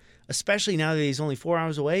doing, especially now that he's only 4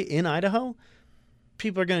 hours away in Idaho.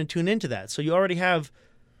 People are going to tune into that. So you have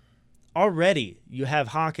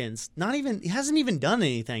Hawkins. He hasn't even done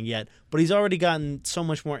anything yet, but he's already gotten so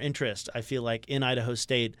much more interest, I feel like, in Idaho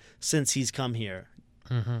State since he's come here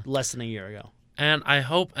less than a year ago. And I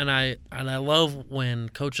hope and I love when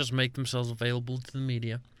coaches make themselves available to the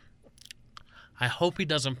media. I hope he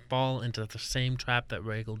doesn't fall into the same trap that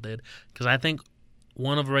Ragle did, because I think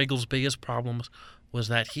one of Ragle's biggest problems was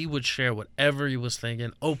that he would share whatever he was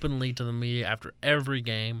thinking openly to the media after every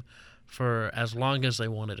game for as long as they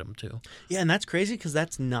wanted him to. Yeah, and that's crazy because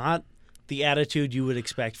that's not the attitude you would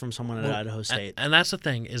expect from someone at Idaho State. And that's the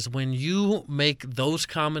thing, is when you make those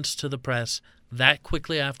comments to the press that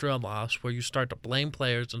quickly after a loss, where you start to blame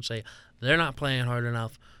players and say they're not playing hard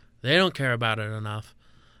enough, they don't care about it enough,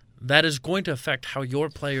 that is going to affect how your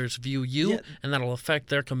players view you, and that'll affect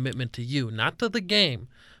their commitment to you, not to the game,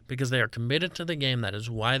 because they are committed to the game. That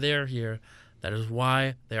is why they are here. That is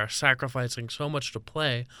why they are sacrificing so much to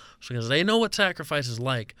play, because they know what sacrifice is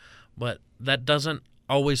like, but that doesn't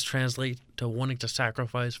always translate to wanting to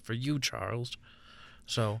sacrifice for you, Charles.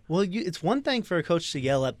 So, well, it's one thing for a coach to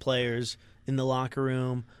yell at players in the locker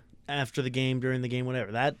room, after the game, during the game,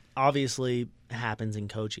 whatever. That obviously happens in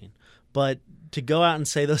coaching. But to go out and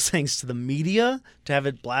say those things to the media, to have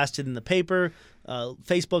it blasted in the paper,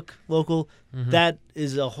 Facebook, local, that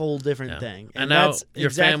is a whole different thing. And that's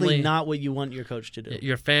exactly not what you want your coach to do.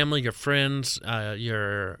 Your family, your friends,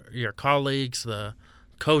 your colleagues, the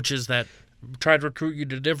coaches that tried to recruit you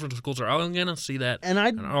to different schools are all going to see that and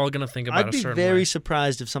are all going to think about it a certain way. I'd be very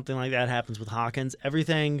surprised if something like that happens with Hawkins.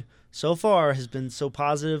 Everything so far has been so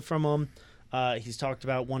positive from him. He's talked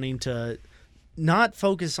about wanting to not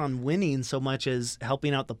focus on winning so much as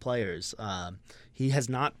helping out the players. He has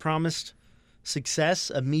not promised success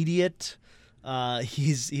immediate.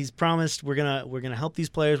 He's promised we're gonna help these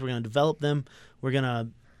players. We're gonna develop them. We're gonna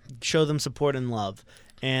show them support and love.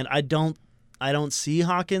 And I don't see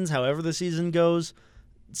Hawkins, however the season goes,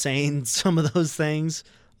 saying some of those things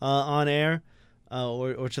on air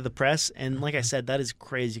or to the press. And like I said, that is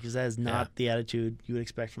crazy because that is not the attitude you would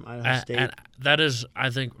expect from Idaho State. And that is, I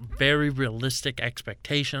think, very realistic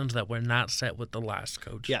expectations that were not set with the last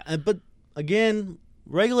coach. Yeah, but again,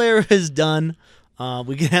 regular era is done.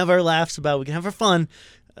 We can have our laughs about it. We can have our fun.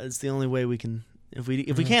 It's the only way we can. If we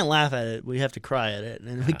can't laugh at it, we have to cry at it,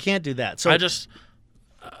 and we can't do that. So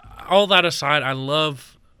all that aside, I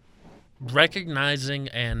love recognizing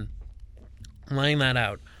and laying that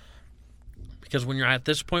out, because when you're at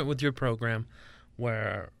this point with your program,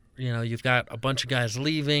 where you've got a bunch of guys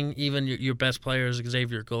leaving, even your best player is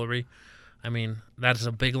Xavier Guillory. I mean, that is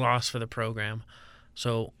a big loss for the program.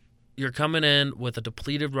 So you're coming in with a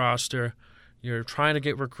depleted roster. You're trying to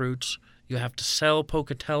get recruits. You have to sell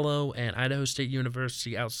Pocatello and Idaho State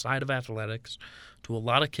University outside of athletics to a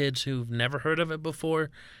lot of kids who've never heard of it before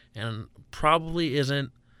and probably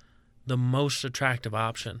isn't the most attractive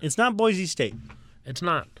option. It's not Boise State. It's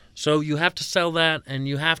not. So you have to sell that, and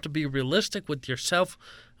you have to be realistic with yourself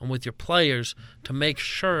and with your players to make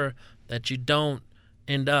sure that you don't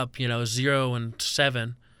end up,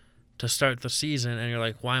 0-7 to start the season, and you're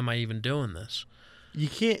like, why am I even doing this? You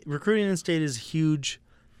can't. Recruiting in state is huge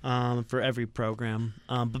for every program.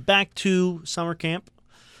 But back to summer camp,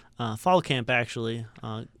 fall camp actually.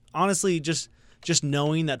 Honestly, just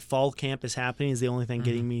knowing that fall camp is happening is the only thing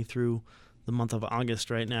getting me through the month of August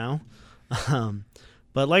right now.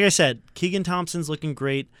 But like I said, Keegan Thompson's looking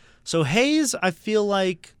great. So Hayes, I feel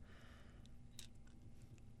like,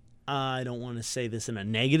 I don't want to say this in a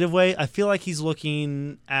negative way, I feel like he's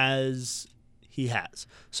looking as he has.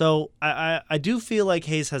 So I do feel like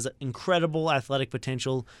Hayes has incredible athletic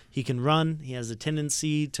potential. He can run. He has a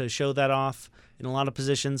tendency to show that off in a lot of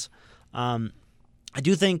positions. I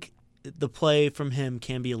do think the play from him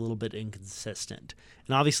can be a little bit inconsistent.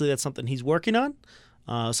 And obviously that's something he's working on,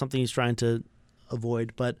 something he's trying to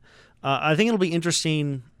avoid. But I think it'll be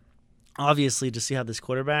interesting, obviously, to see how this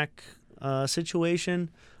quarterback situation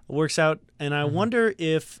works out. And I wonder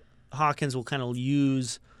if Hawkins will kind of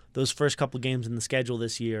use those first couple of games in the schedule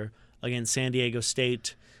this year against San Diego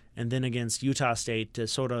State and then against Utah State to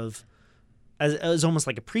sort of as almost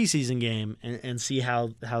like a preseason game and see how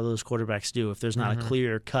those quarterbacks do if there's not a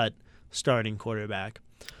clear-cut starting quarterback.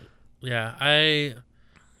 Yeah, a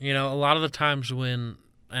lot of the times when,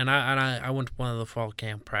 I went to one of the fall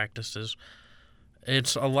camp practices.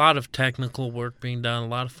 It's a lot of technical work being done, a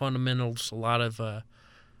lot of fundamentals, a lot of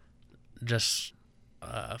just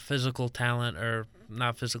physical talent, or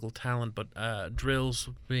not physical talent, but drills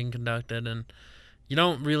being conducted, and you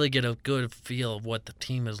don't really get a good feel of what the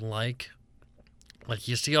team is like. Like,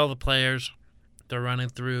 you see all the players, they're running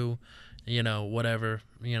through, whatever,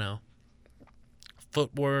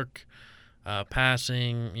 footwork,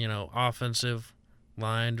 passing, offensive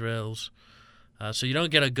line drills. So you don't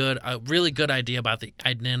get a really good idea about the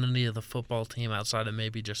identity of the football team outside of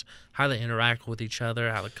maybe just how they interact with each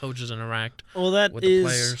other, how the coaches interact with the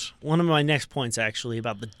players. One of my next points, actually,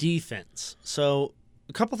 about the defense. So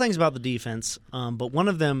a couple things about the defense, but one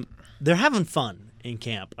of them, they're having fun in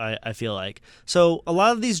camp, I feel like. So a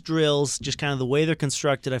lot of these drills, just kind of the way they're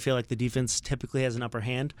constructed, I feel like the defense typically has an upper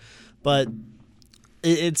hand. But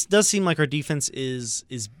it does seem like our defense is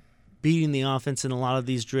beating the offense in a lot of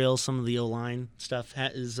these drills. Some of the O-line stuff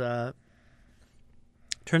is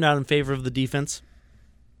turned out in favor of the defense.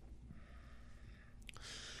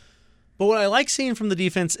 But what I like seeing from the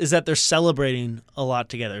defense is that they're celebrating a lot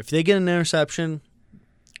together. If they get an interception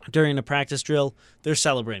during a practice drill, they're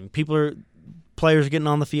celebrating. Players are getting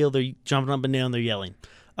on the field, they're jumping up and down, they're yelling.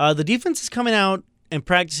 The defense is coming out and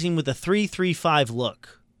practicing with a 3-3-5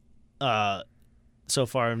 look so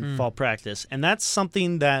far in fall practice. And that's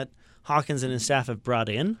something that Hawkins and his staff have brought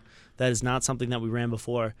in. That is not something that we ran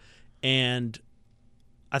before. And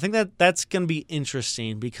I think that's going to be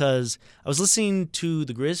interesting, because I was listening to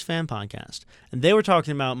the Grizz Fan Podcast, and they were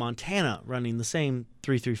talking about Montana running the same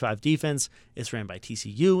 3-3-5 defense. It's ran by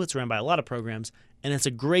TCU. It's ran by a lot of programs. And it's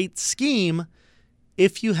a great scheme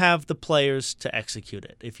if you have the players to execute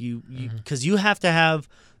it. Because you have to have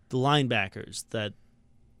the linebackers that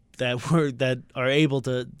are able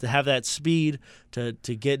to have that speed to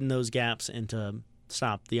get in those gaps and to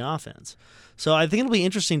stop the offense. So I think it'll be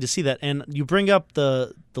interesting to see that. And you bring up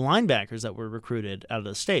the linebackers that were recruited out of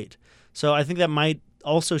the state. So I think that might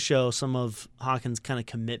also show some of Hawkins' kind of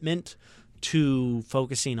commitment to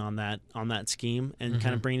focusing on that scheme and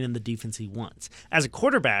kind of bringing in the defense he wants. As a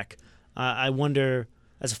quarterback, I wonder,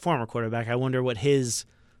 as a former quarterback, I wonder what his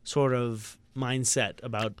sort of mindset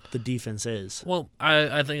about the defense is. Well,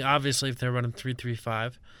 I think obviously if they're running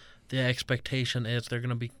 3-3-5, the expectation is they're going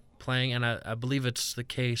to be playing, and I believe it's the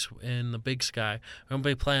case in the Big Sky, they're going to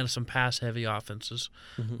be playing some pass-heavy offenses,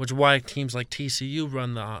 which is why teams like TCU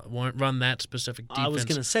run that specific defense. I was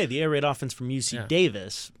going to say the air raid offense from UC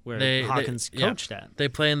Davis, where Hawkins coached at. They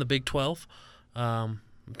play in the Big 12.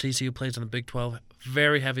 TCU plays in the Big 12.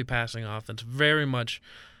 Very heavy passing offense, very much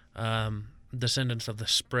descendants of the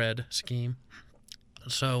spread scheme.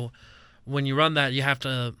 So when you run that, you have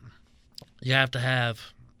to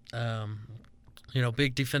have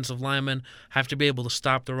big defensive linemen, have to be able to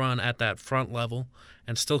stop the run at that front level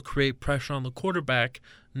and still create pressure on the quarterback,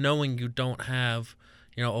 knowing you don't have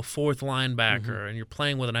a fourth linebacker and you're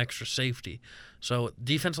playing with an extra safety. So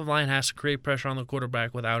defensive line has to create pressure on the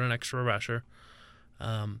quarterback without an extra rusher.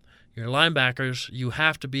 Your linebackers, you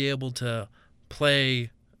have to be able to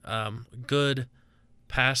play good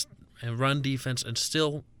pass and run defense and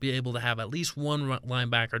still be able to have at least one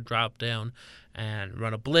linebacker drop down and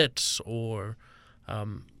run a blitz or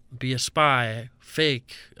be a spy,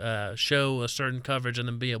 fake, show a certain coverage, and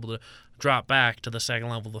then be able to drop back to the second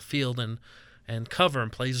level of the field and cover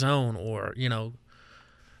and play zone, or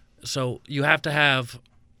So you have to have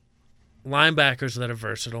linebackers that are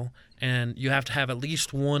versatile, and you have to have at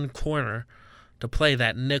least one corner to play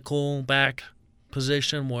that nickel back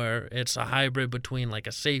position where it's a hybrid between like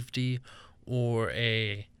a safety or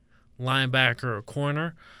a linebacker or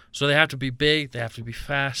corner. So they have to be big, they have to be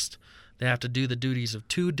fast, they have to do the duties of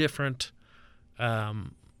two different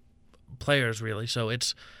players, really. So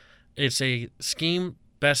it's a scheme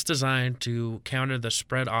best designed to counter the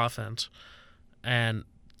spread offense, and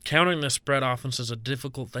countering the spread offense is a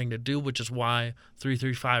difficult thing to do, which is why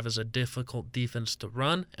 3-3-5 is a difficult defense to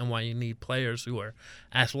run, and why you need players who are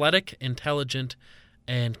athletic, intelligent,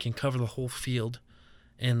 and can cover the whole field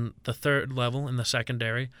in the third level, in the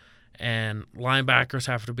secondary. And linebackers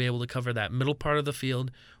have to be able to cover that middle part of the field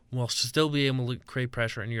while still be able to create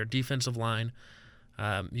pressure in your defensive line.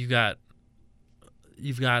 You've got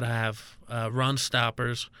to have run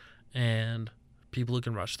stoppers and people who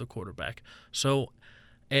can rush the quarterback. So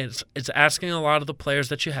it's asking a lot of the players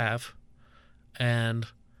that you have, and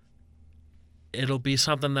it'll be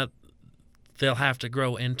something that they'll have to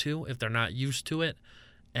grow into if they're not used to it,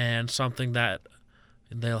 and something that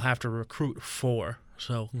they'll have to recruit for.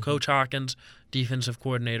 So Coach Hawkins, defensive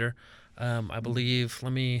coordinator, I believe,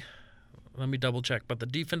 let me Let me double check. But the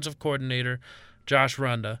defensive coordinator, Josh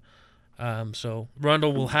Runda. So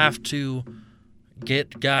Runda will have to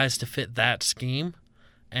get guys to fit that scheme,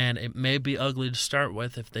 and it may be ugly to start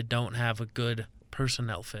with if they don't have a good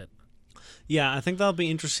personnel fit. Yeah, I think that'll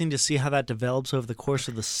be interesting to see how that develops over the course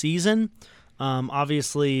of the season.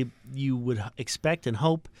 Obviously, you would expect and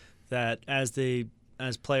hope that as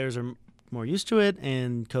players are more used to it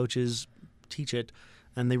and coaches teach it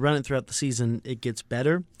and they run it throughout the season, it gets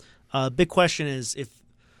better. Big question is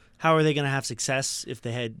how are they going to have success if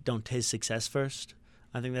they don't taste success first?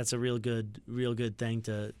 I think that's a real good thing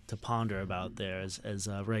to ponder about there, as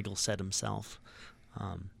Ragle said himself.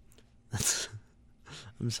 I'm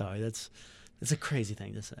sorry, that's a crazy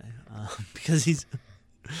thing to say because he's.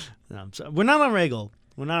 No, I'm sorry. We're not on Ragle.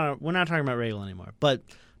 We're not talking about Ragle anymore. But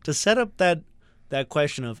to set up that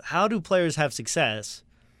question of how do players have success?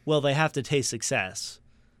 Well, they have to taste success.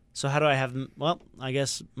 So how do I have them? Well, I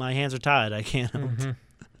guess my hands are tied. I can't. Mm-hmm.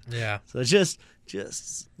 Yeah. So it's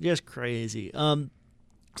just crazy.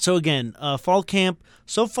 So again, fall camp.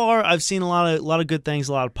 So far, I've seen a lot of good things,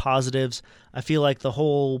 a lot of positives. I feel like the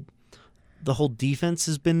whole defense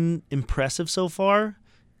has been impressive so far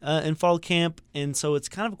in fall camp, and so it's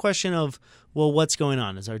kind of a question of, well, what's going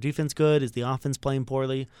on? Is our defense good? Is the offense playing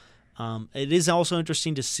poorly? It is also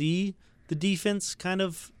interesting to see the defense kind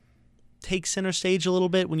of take center stage a little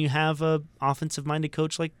bit when you have a offensive-minded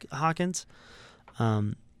coach like Hawkins.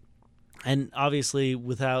 And obviously,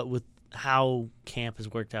 with how camp has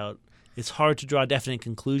worked out, it's hard to draw definite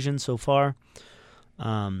conclusions so far.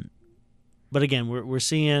 But again, we're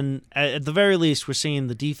seeing, at the very least, we're seeing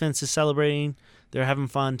the defense is celebrating. They're having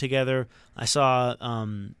fun together. I saw,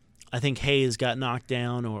 I think Hayes got knocked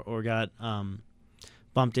down or got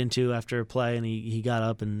bumped into after a play, and he got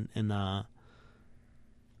up and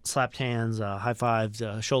slapped hands,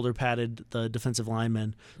 high-fived, shoulder patted the defensive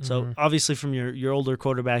lineman. Mm-hmm. So obviously from your older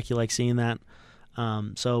quarterback, you like seeing that.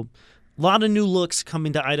 So a lot of new looks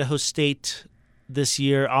coming to Idaho State this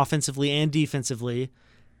year, offensively and defensively.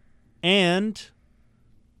 And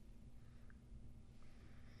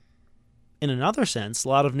in another sense, a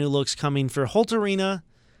lot of new looks coming for Holt Arena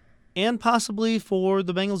and possibly for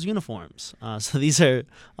the Bengals uniforms. So these are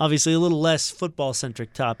obviously a little less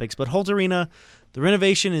football-centric topics, but Holt Arena, the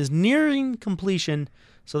renovation is nearing completion.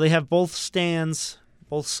 So they have both stands,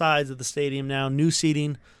 both sides of the stadium now, new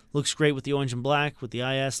seating. Looks great with the orange and black, with the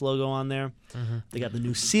IS logo on there. Mm-hmm. They got the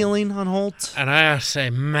new ceiling on Holt. And I gotta say,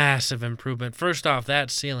 massive improvement. First off,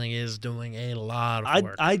 that ceiling is doing a lot of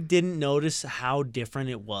work. I didn't notice how different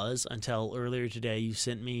it was until earlier today. You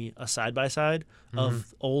sent me a side-by-side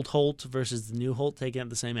of old Holt versus the new Holt taken at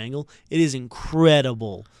the same angle. It is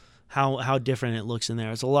incredible how different it looks in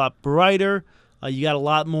there. It's a lot brighter. You got a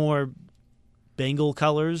lot more Bengal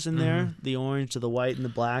colors in there, the orange to the white and the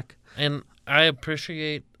black. And I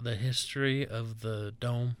appreciate the history of the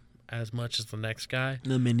dome as much as the next guy.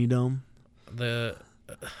 The mini dome. The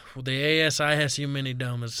ASISU mini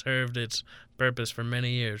dome has served its purpose for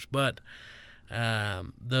many years, but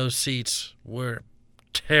those seats were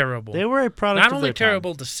terrible. They were a product of their time. Not only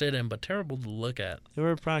terrible to sit in, but terrible to look at. They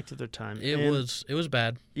were a product of their time. It was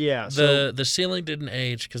bad. Yeah. The ceiling didn't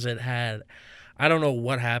age because it had, I don't know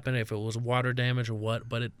what happened, if it was water damage or what,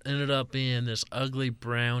 but it ended up being this ugly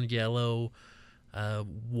brown yellow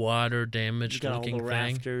water damaged looking all the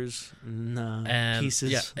thing. Rafters and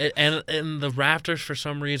pieces. Yeah, and the rafters for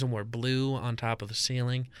some reason were blue on top of the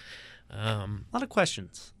ceiling. A lot of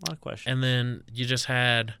questions. And then you just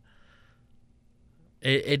had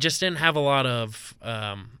it just didn't have a lot of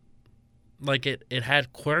it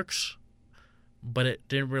had quirks, but it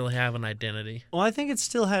didn't really have an identity. Well, I think it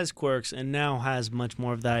still has quirks and now has much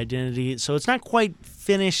more of that identity. So it's not quite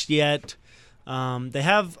finished yet. They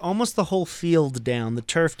have almost the whole field down, the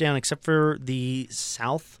turf down, except for the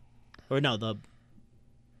the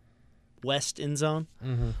west end zone.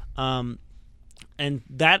 Mm-hmm. And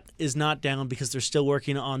that is not down because they're still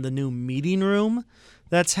working on the new meeting room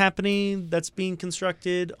that's happening, that's being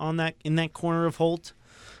constructed in that corner of Holt.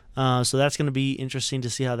 So that's going to be interesting to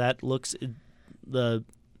see how that looks. The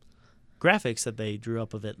graphics that they drew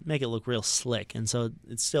up of it make it look real slick, and so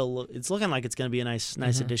it's looking like it's going to be a nice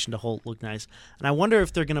addition to Holt. Look nice, and I wonder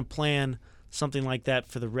if they're going to plan something like that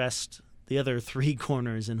for the other three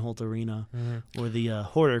corners in Holt Arena, or the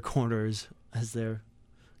hoarder corners as they're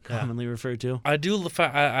commonly referred to. I do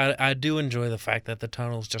enjoy the fact that the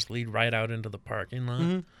tunnels just lead right out into the parking lot.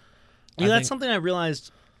 Mm-hmm. That's something I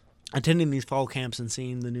realized attending these fall camps and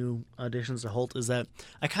seeing the new additions to Holt is that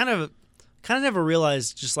I kind of never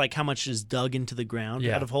realized just like how much is dug into the ground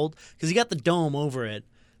out of Holt, because you got the dome over it,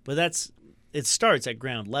 but that's it starts at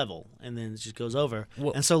ground level and then it just goes over.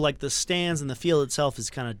 Well, and so like the stands and the field itself is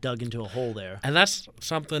kind of dug into a hole there. And that's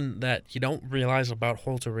something that you don't realize about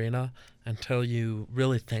Holt Arena until you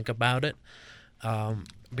really think about it.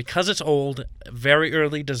 Because it's old, very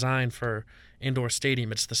early design for indoor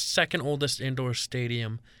stadium. It's the second oldest indoor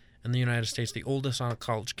stadium in the United States, the oldest on a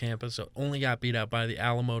college campus. It only got beat out by the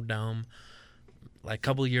Alamo Dome like a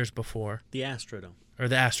couple of years before. The Astrodome. Or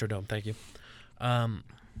the Astrodome, thank you.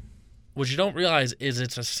 What you don't realize is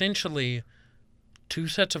it's essentially two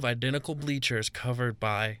sets of identical bleachers covered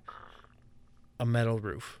by a metal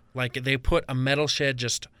roof. Like they put a metal shed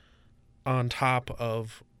just on top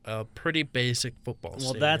of a pretty basic football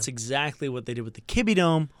stadium. Well, that's exactly what they did with the Kibbe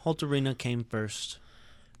Dome. Holt Arena came first.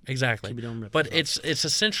 Exactly. Kibbe Dome ripped But it it's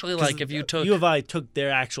essentially like if you took... U of I took their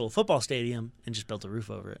actual football stadium and just built a roof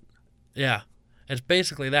over it. Yeah. It's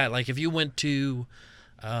basically that. Like if you went to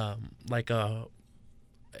like a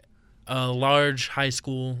large high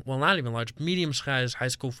school, well, not even large, medium-sized high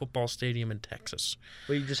school football stadium in Texas.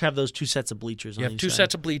 Where you just have those two sets of bleachers on each side. You have two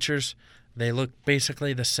sets of bleachers. They look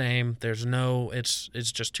basically the same. There's no, it's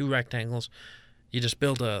just two rectangles. You just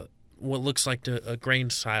build what looks like a grain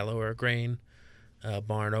silo or a grain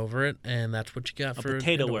barn over it, and that's what you got for a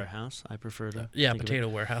potato warehouse. I prefer to. Yeah, potato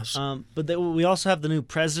warehouse. But we also have the new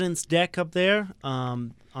President's Deck up there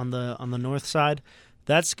on the north side.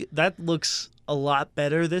 That looks a lot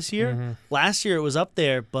better this year. Mm-hmm. Last year it was up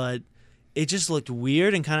there, but it just looked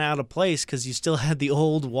weird and kind of out of place because you still had the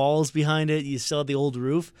old walls behind it. You still had the old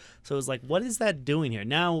roof. So it was like, what is that doing here?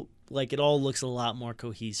 Now, like, it all looks a lot more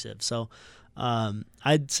cohesive. So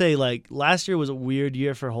I'd say, like, last year was a weird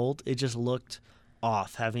year for Holt. It just looked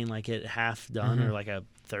off, having, like, it half done or, like, a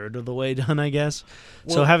third of the way done, I guess.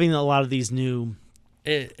 Well, so having a lot of these new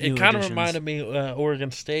It kind of reminded me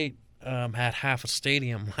Oregon State had half a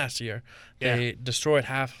stadium last year. They destroyed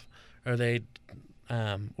half, or they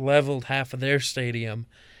leveled half of their stadium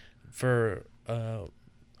for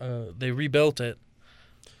they rebuilt it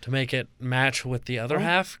to make it match with the other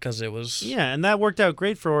half because it was... Yeah, and that worked out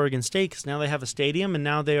great for Oregon State because now they have a stadium and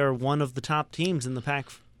now they are one of the top teams in the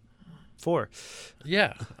Pac-4.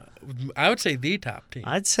 Yeah, I would say the top team.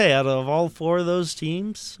 I'd say out of all four of those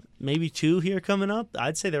teams, maybe two here coming up,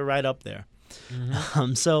 I'd say they're right up there.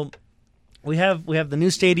 Mm-hmm. So we have the new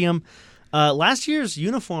stadium. Last year's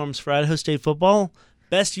uniforms for Idaho State football,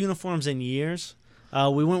 best uniforms in years.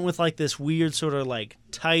 We went with like this weird sort of like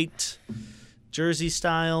tight jersey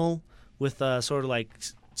style with sort of like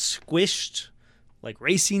squished like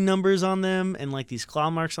racing numbers on them and like these claw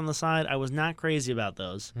marks on the side. I was not crazy about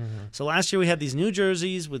those. Mm-hmm. So last year we had these new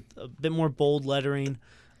jerseys with a bit more bold lettering.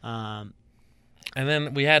 And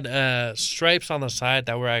then we had stripes on the side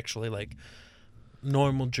that were actually like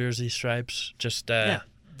normal jersey stripes. Just they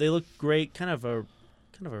look great. Kind of a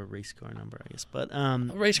race car number, I guess. But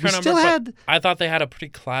race car number. I thought they had a pretty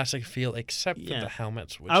classic feel, except for the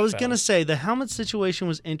helmets. Which I was gonna say the helmet situation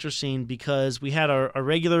was interesting because we had our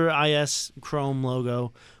regular IS Chrome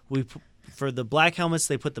logo. For the black helmets,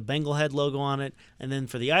 they put the Bengal head logo on it, and then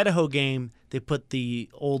for the Idaho game, they put the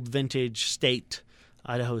old vintage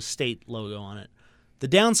Idaho State logo on it. The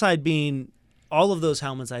downside being all of those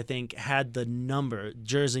helmets, I think, had the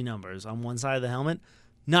jersey numbers on one side of the helmet.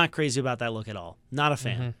 Not crazy about that look at all. Not a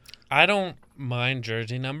fan. Mm-hmm. I don't mind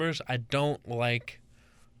jersey numbers. I don't like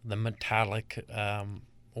the metallic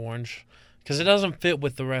orange because it doesn't fit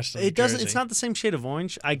with the rest of the jersey. It's not the same shade of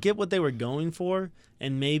orange. I get what they were going for,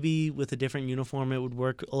 and maybe with a different uniform it would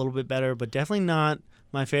work a little bit better, but definitely not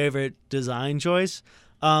my favorite design choice.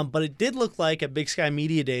 But it did look like at Big Sky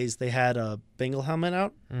Media Days they had a Bengal helmet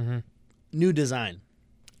out. Mm-hmm. New design.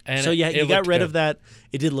 And so you got rid of that.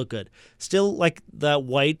 It did look good. Still like that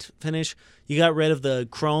white finish. You got rid of the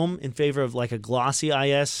chrome in favor of like a glossy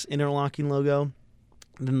IS interlocking logo.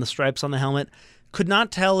 And then the stripes on the helmet. Could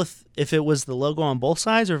not tell if it was the logo on both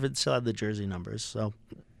sides or if it still had the jersey numbers. So,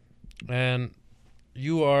 and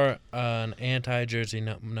you are an anti-jersey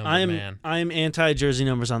number man. I am anti-jersey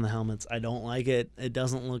numbers on the helmets. I don't like it. It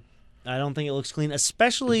doesn't look. I don't think it looks clean,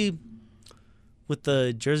 especially with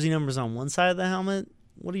the jersey numbers on one side of the helmet.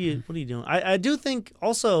 What are you doing? I do think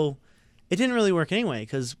also it didn't really work anyway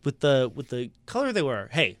because with the color they were.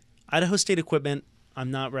 Hey, Idaho State equipment.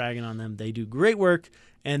 I'm not ragging on them. They do great work,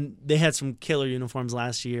 and they had some killer uniforms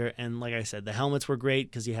last year. And like I said, the helmets were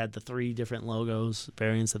great because you had the 3 different logos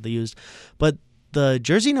variants that they used. But the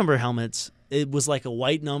jersey number helmets, it was like a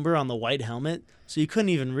white number on the white helmet, so you couldn't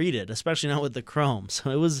even read it, especially not with the chrome.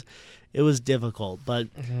 So it was difficult. But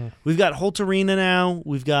we've got Holt Arena now.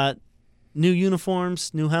 We've got new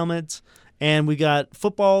uniforms, new helmets, and we got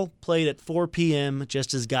football played at 4 p.m.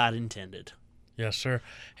 just as God intended. Yes, sir.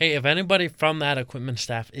 Hey, if anybody from that equipment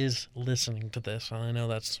staff is listening to this, and I know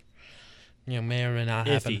that's, may or may not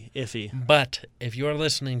happen. Iffy. But if you're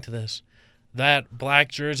listening to this, that black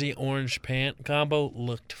jersey, orange pant combo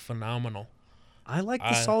looked phenomenal. I like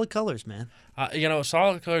the solid colors, man.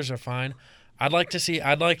 Solid colors are fine. I'd like to see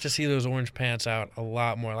those orange pants out a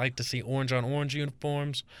lot more. I'd like to see orange on orange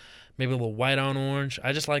uniforms, maybe a little white on orange.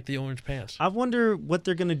 I just like the orange pants. I wonder what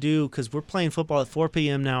they're going to do, because we're playing football at 4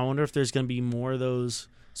 p.m. now. I wonder if there's going to be more of those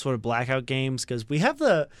sort of blackout games, because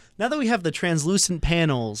now that we have the translucent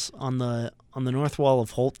panels on the north wall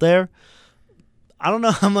of Holt there, I don't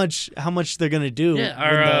know how much they're going to do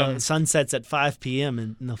when the sun sets at 5 p.m.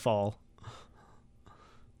 in the fall.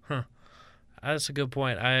 Huh. That's a good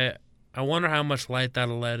point. I wonder how much light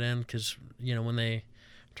that'll let in, because, when they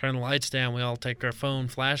turn the lights down, we all take our phone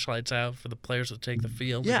flashlights out for the players to take the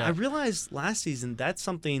field. Yeah, I realized last season that's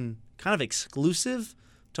something kind of exclusive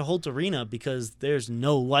to Holt Arena, because there's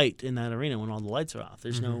no light in that arena when all the lights are off.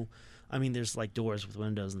 There's there's like doors with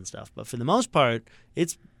windows and stuff, but for the most part,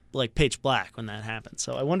 it's like pitch black when that happens.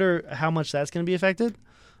 So I wonder how much that's going to be affected.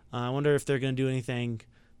 I wonder if they're going to do anything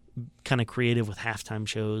kind of creative with halftime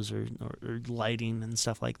shows or lighting and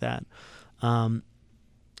stuff like that.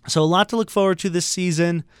 So a lot to look forward to this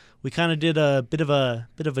season. We kind of did a bit of a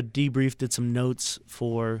debrief, did some notes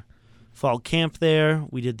for fall camp there.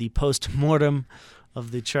 We did the post-mortem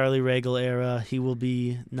of the Charlie Ragle era. He will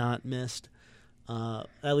be not missed,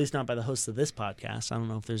 at least not by the hosts of this podcast. I don't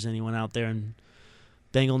know if there's anyone out there in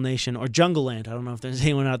Bengal Nation or Jungle Land. I don't know if there's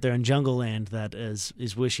anyone out there in Jungle Land that is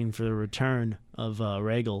wishing for the return of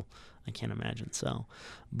Ragle. I can't imagine so.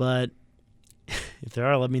 But if there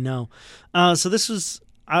are, let me know. So this was,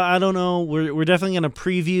 I don't know. We're definitely going to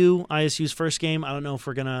preview ISU's first game. I don't know if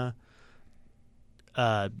we're going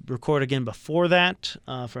to record again before that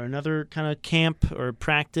for another kind of camp or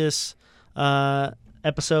practice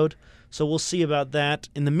episode. So we'll see about that.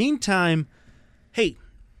 In the meantime, hey,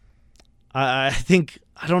 I think,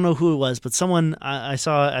 I don't know who it was, but someone I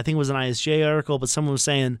saw, I think it was an ISJ article, but someone was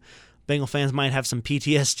saying Bengal fans might have some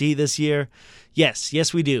PTSD this year.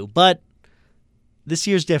 Yes, we do. But this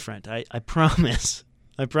year's different. I promise.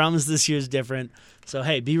 I promise this year's different. So,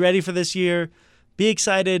 hey, be ready for this year. Be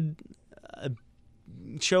excited.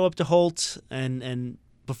 Show up to Holt, and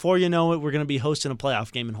before you know it, we're going to be hosting a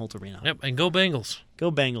playoff game in Holt Arena. Yep, and go Bengals. Go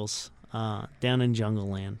Bengals down in Jungle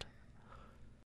Land.